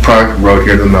the private road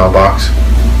here to the mailbox,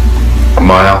 a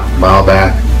mile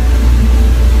back.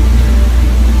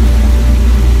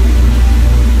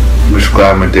 I'm just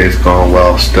glad my day's going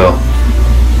well still.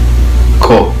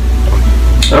 Cool.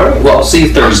 All right. Well, I'll see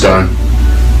you Thursday. I'm done.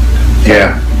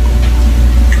 Yeah.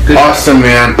 Good. Awesome,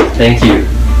 man. Thank you.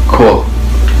 Cool.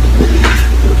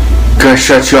 Gonna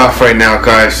shut you off right now,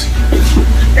 guys.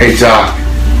 Hey, Doc.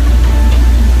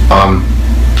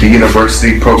 The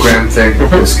university program thing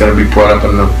is gonna be brought up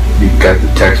in you got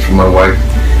the text from my wife.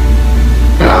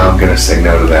 I'm gonna say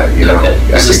no to that.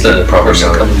 Okay. I Is this think the you probably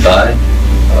person know coming by?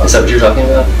 Is that what you're talking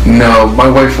about? No, my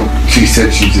wife. She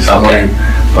said she just Okay. wanted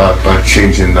about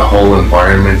changing the whole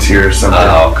environment here or something.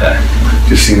 Oh, okay.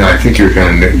 Just I think you're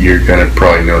gonna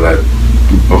probably know that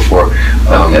before.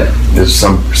 Okay. There's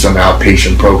some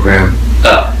outpatient program.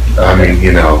 Oh. Okay. I mean,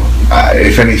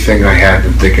 if anything, I had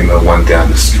been thinking of one down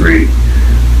the street,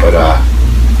 but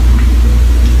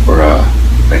where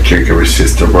my caregiver's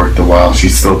sister worked a while. She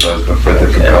still does, but for a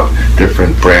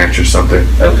different branch or something.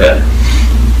 Okay.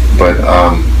 But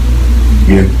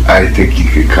I think you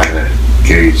could kind of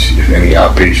gauge if any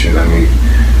outpatient. I mean,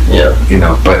 yeah.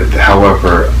 But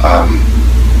however,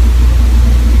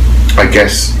 I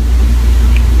guess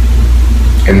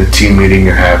in the team meeting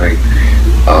you're having,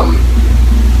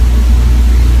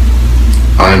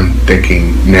 I'm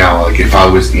thinking now, like if I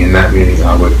was in that meeting,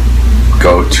 I would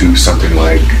go to something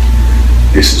like,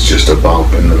 this is just a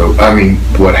bump. And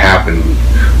what happened,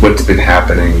 what's been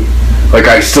happening, like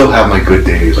I still have my good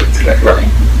days like today. Right.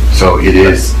 So it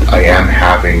is, I am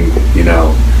having,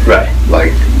 right.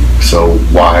 Like, so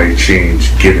why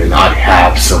change given I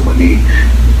have so many,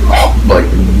 like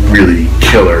really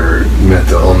killer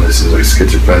mental illnesses like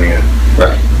schizophrenia.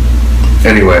 Right.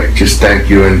 Anyway, just thank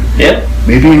you, and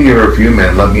maybe in your review,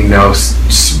 man, let me know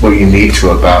what you need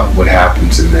to about what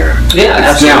happens in there. Yeah,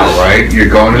 it's absolutely. now, right? You're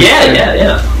going to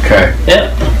Yeah. Okay. Yeah.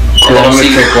 Cool, I'm going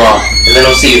to take off. And then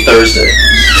I'll see you Thursday.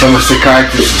 So my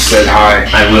psychiatrist has said hi.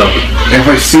 I will. If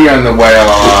I see you on the way,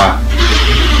 I'll,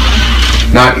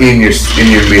 not in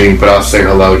your meeting, but I'll say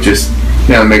hello. Just,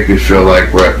 make me feel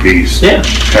like we're at peace. Yeah.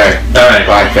 Okay. All right.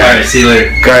 Bye, thanks. All right, see you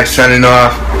later. Guys, signing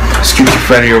off.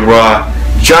 Schizophrenia Raw.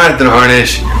 Jonathan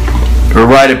Harnish. We're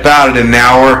right about it, an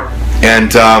hour.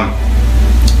 And,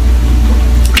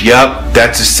 yep,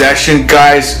 that's a session,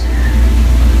 guys.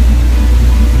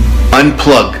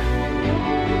 Unplug.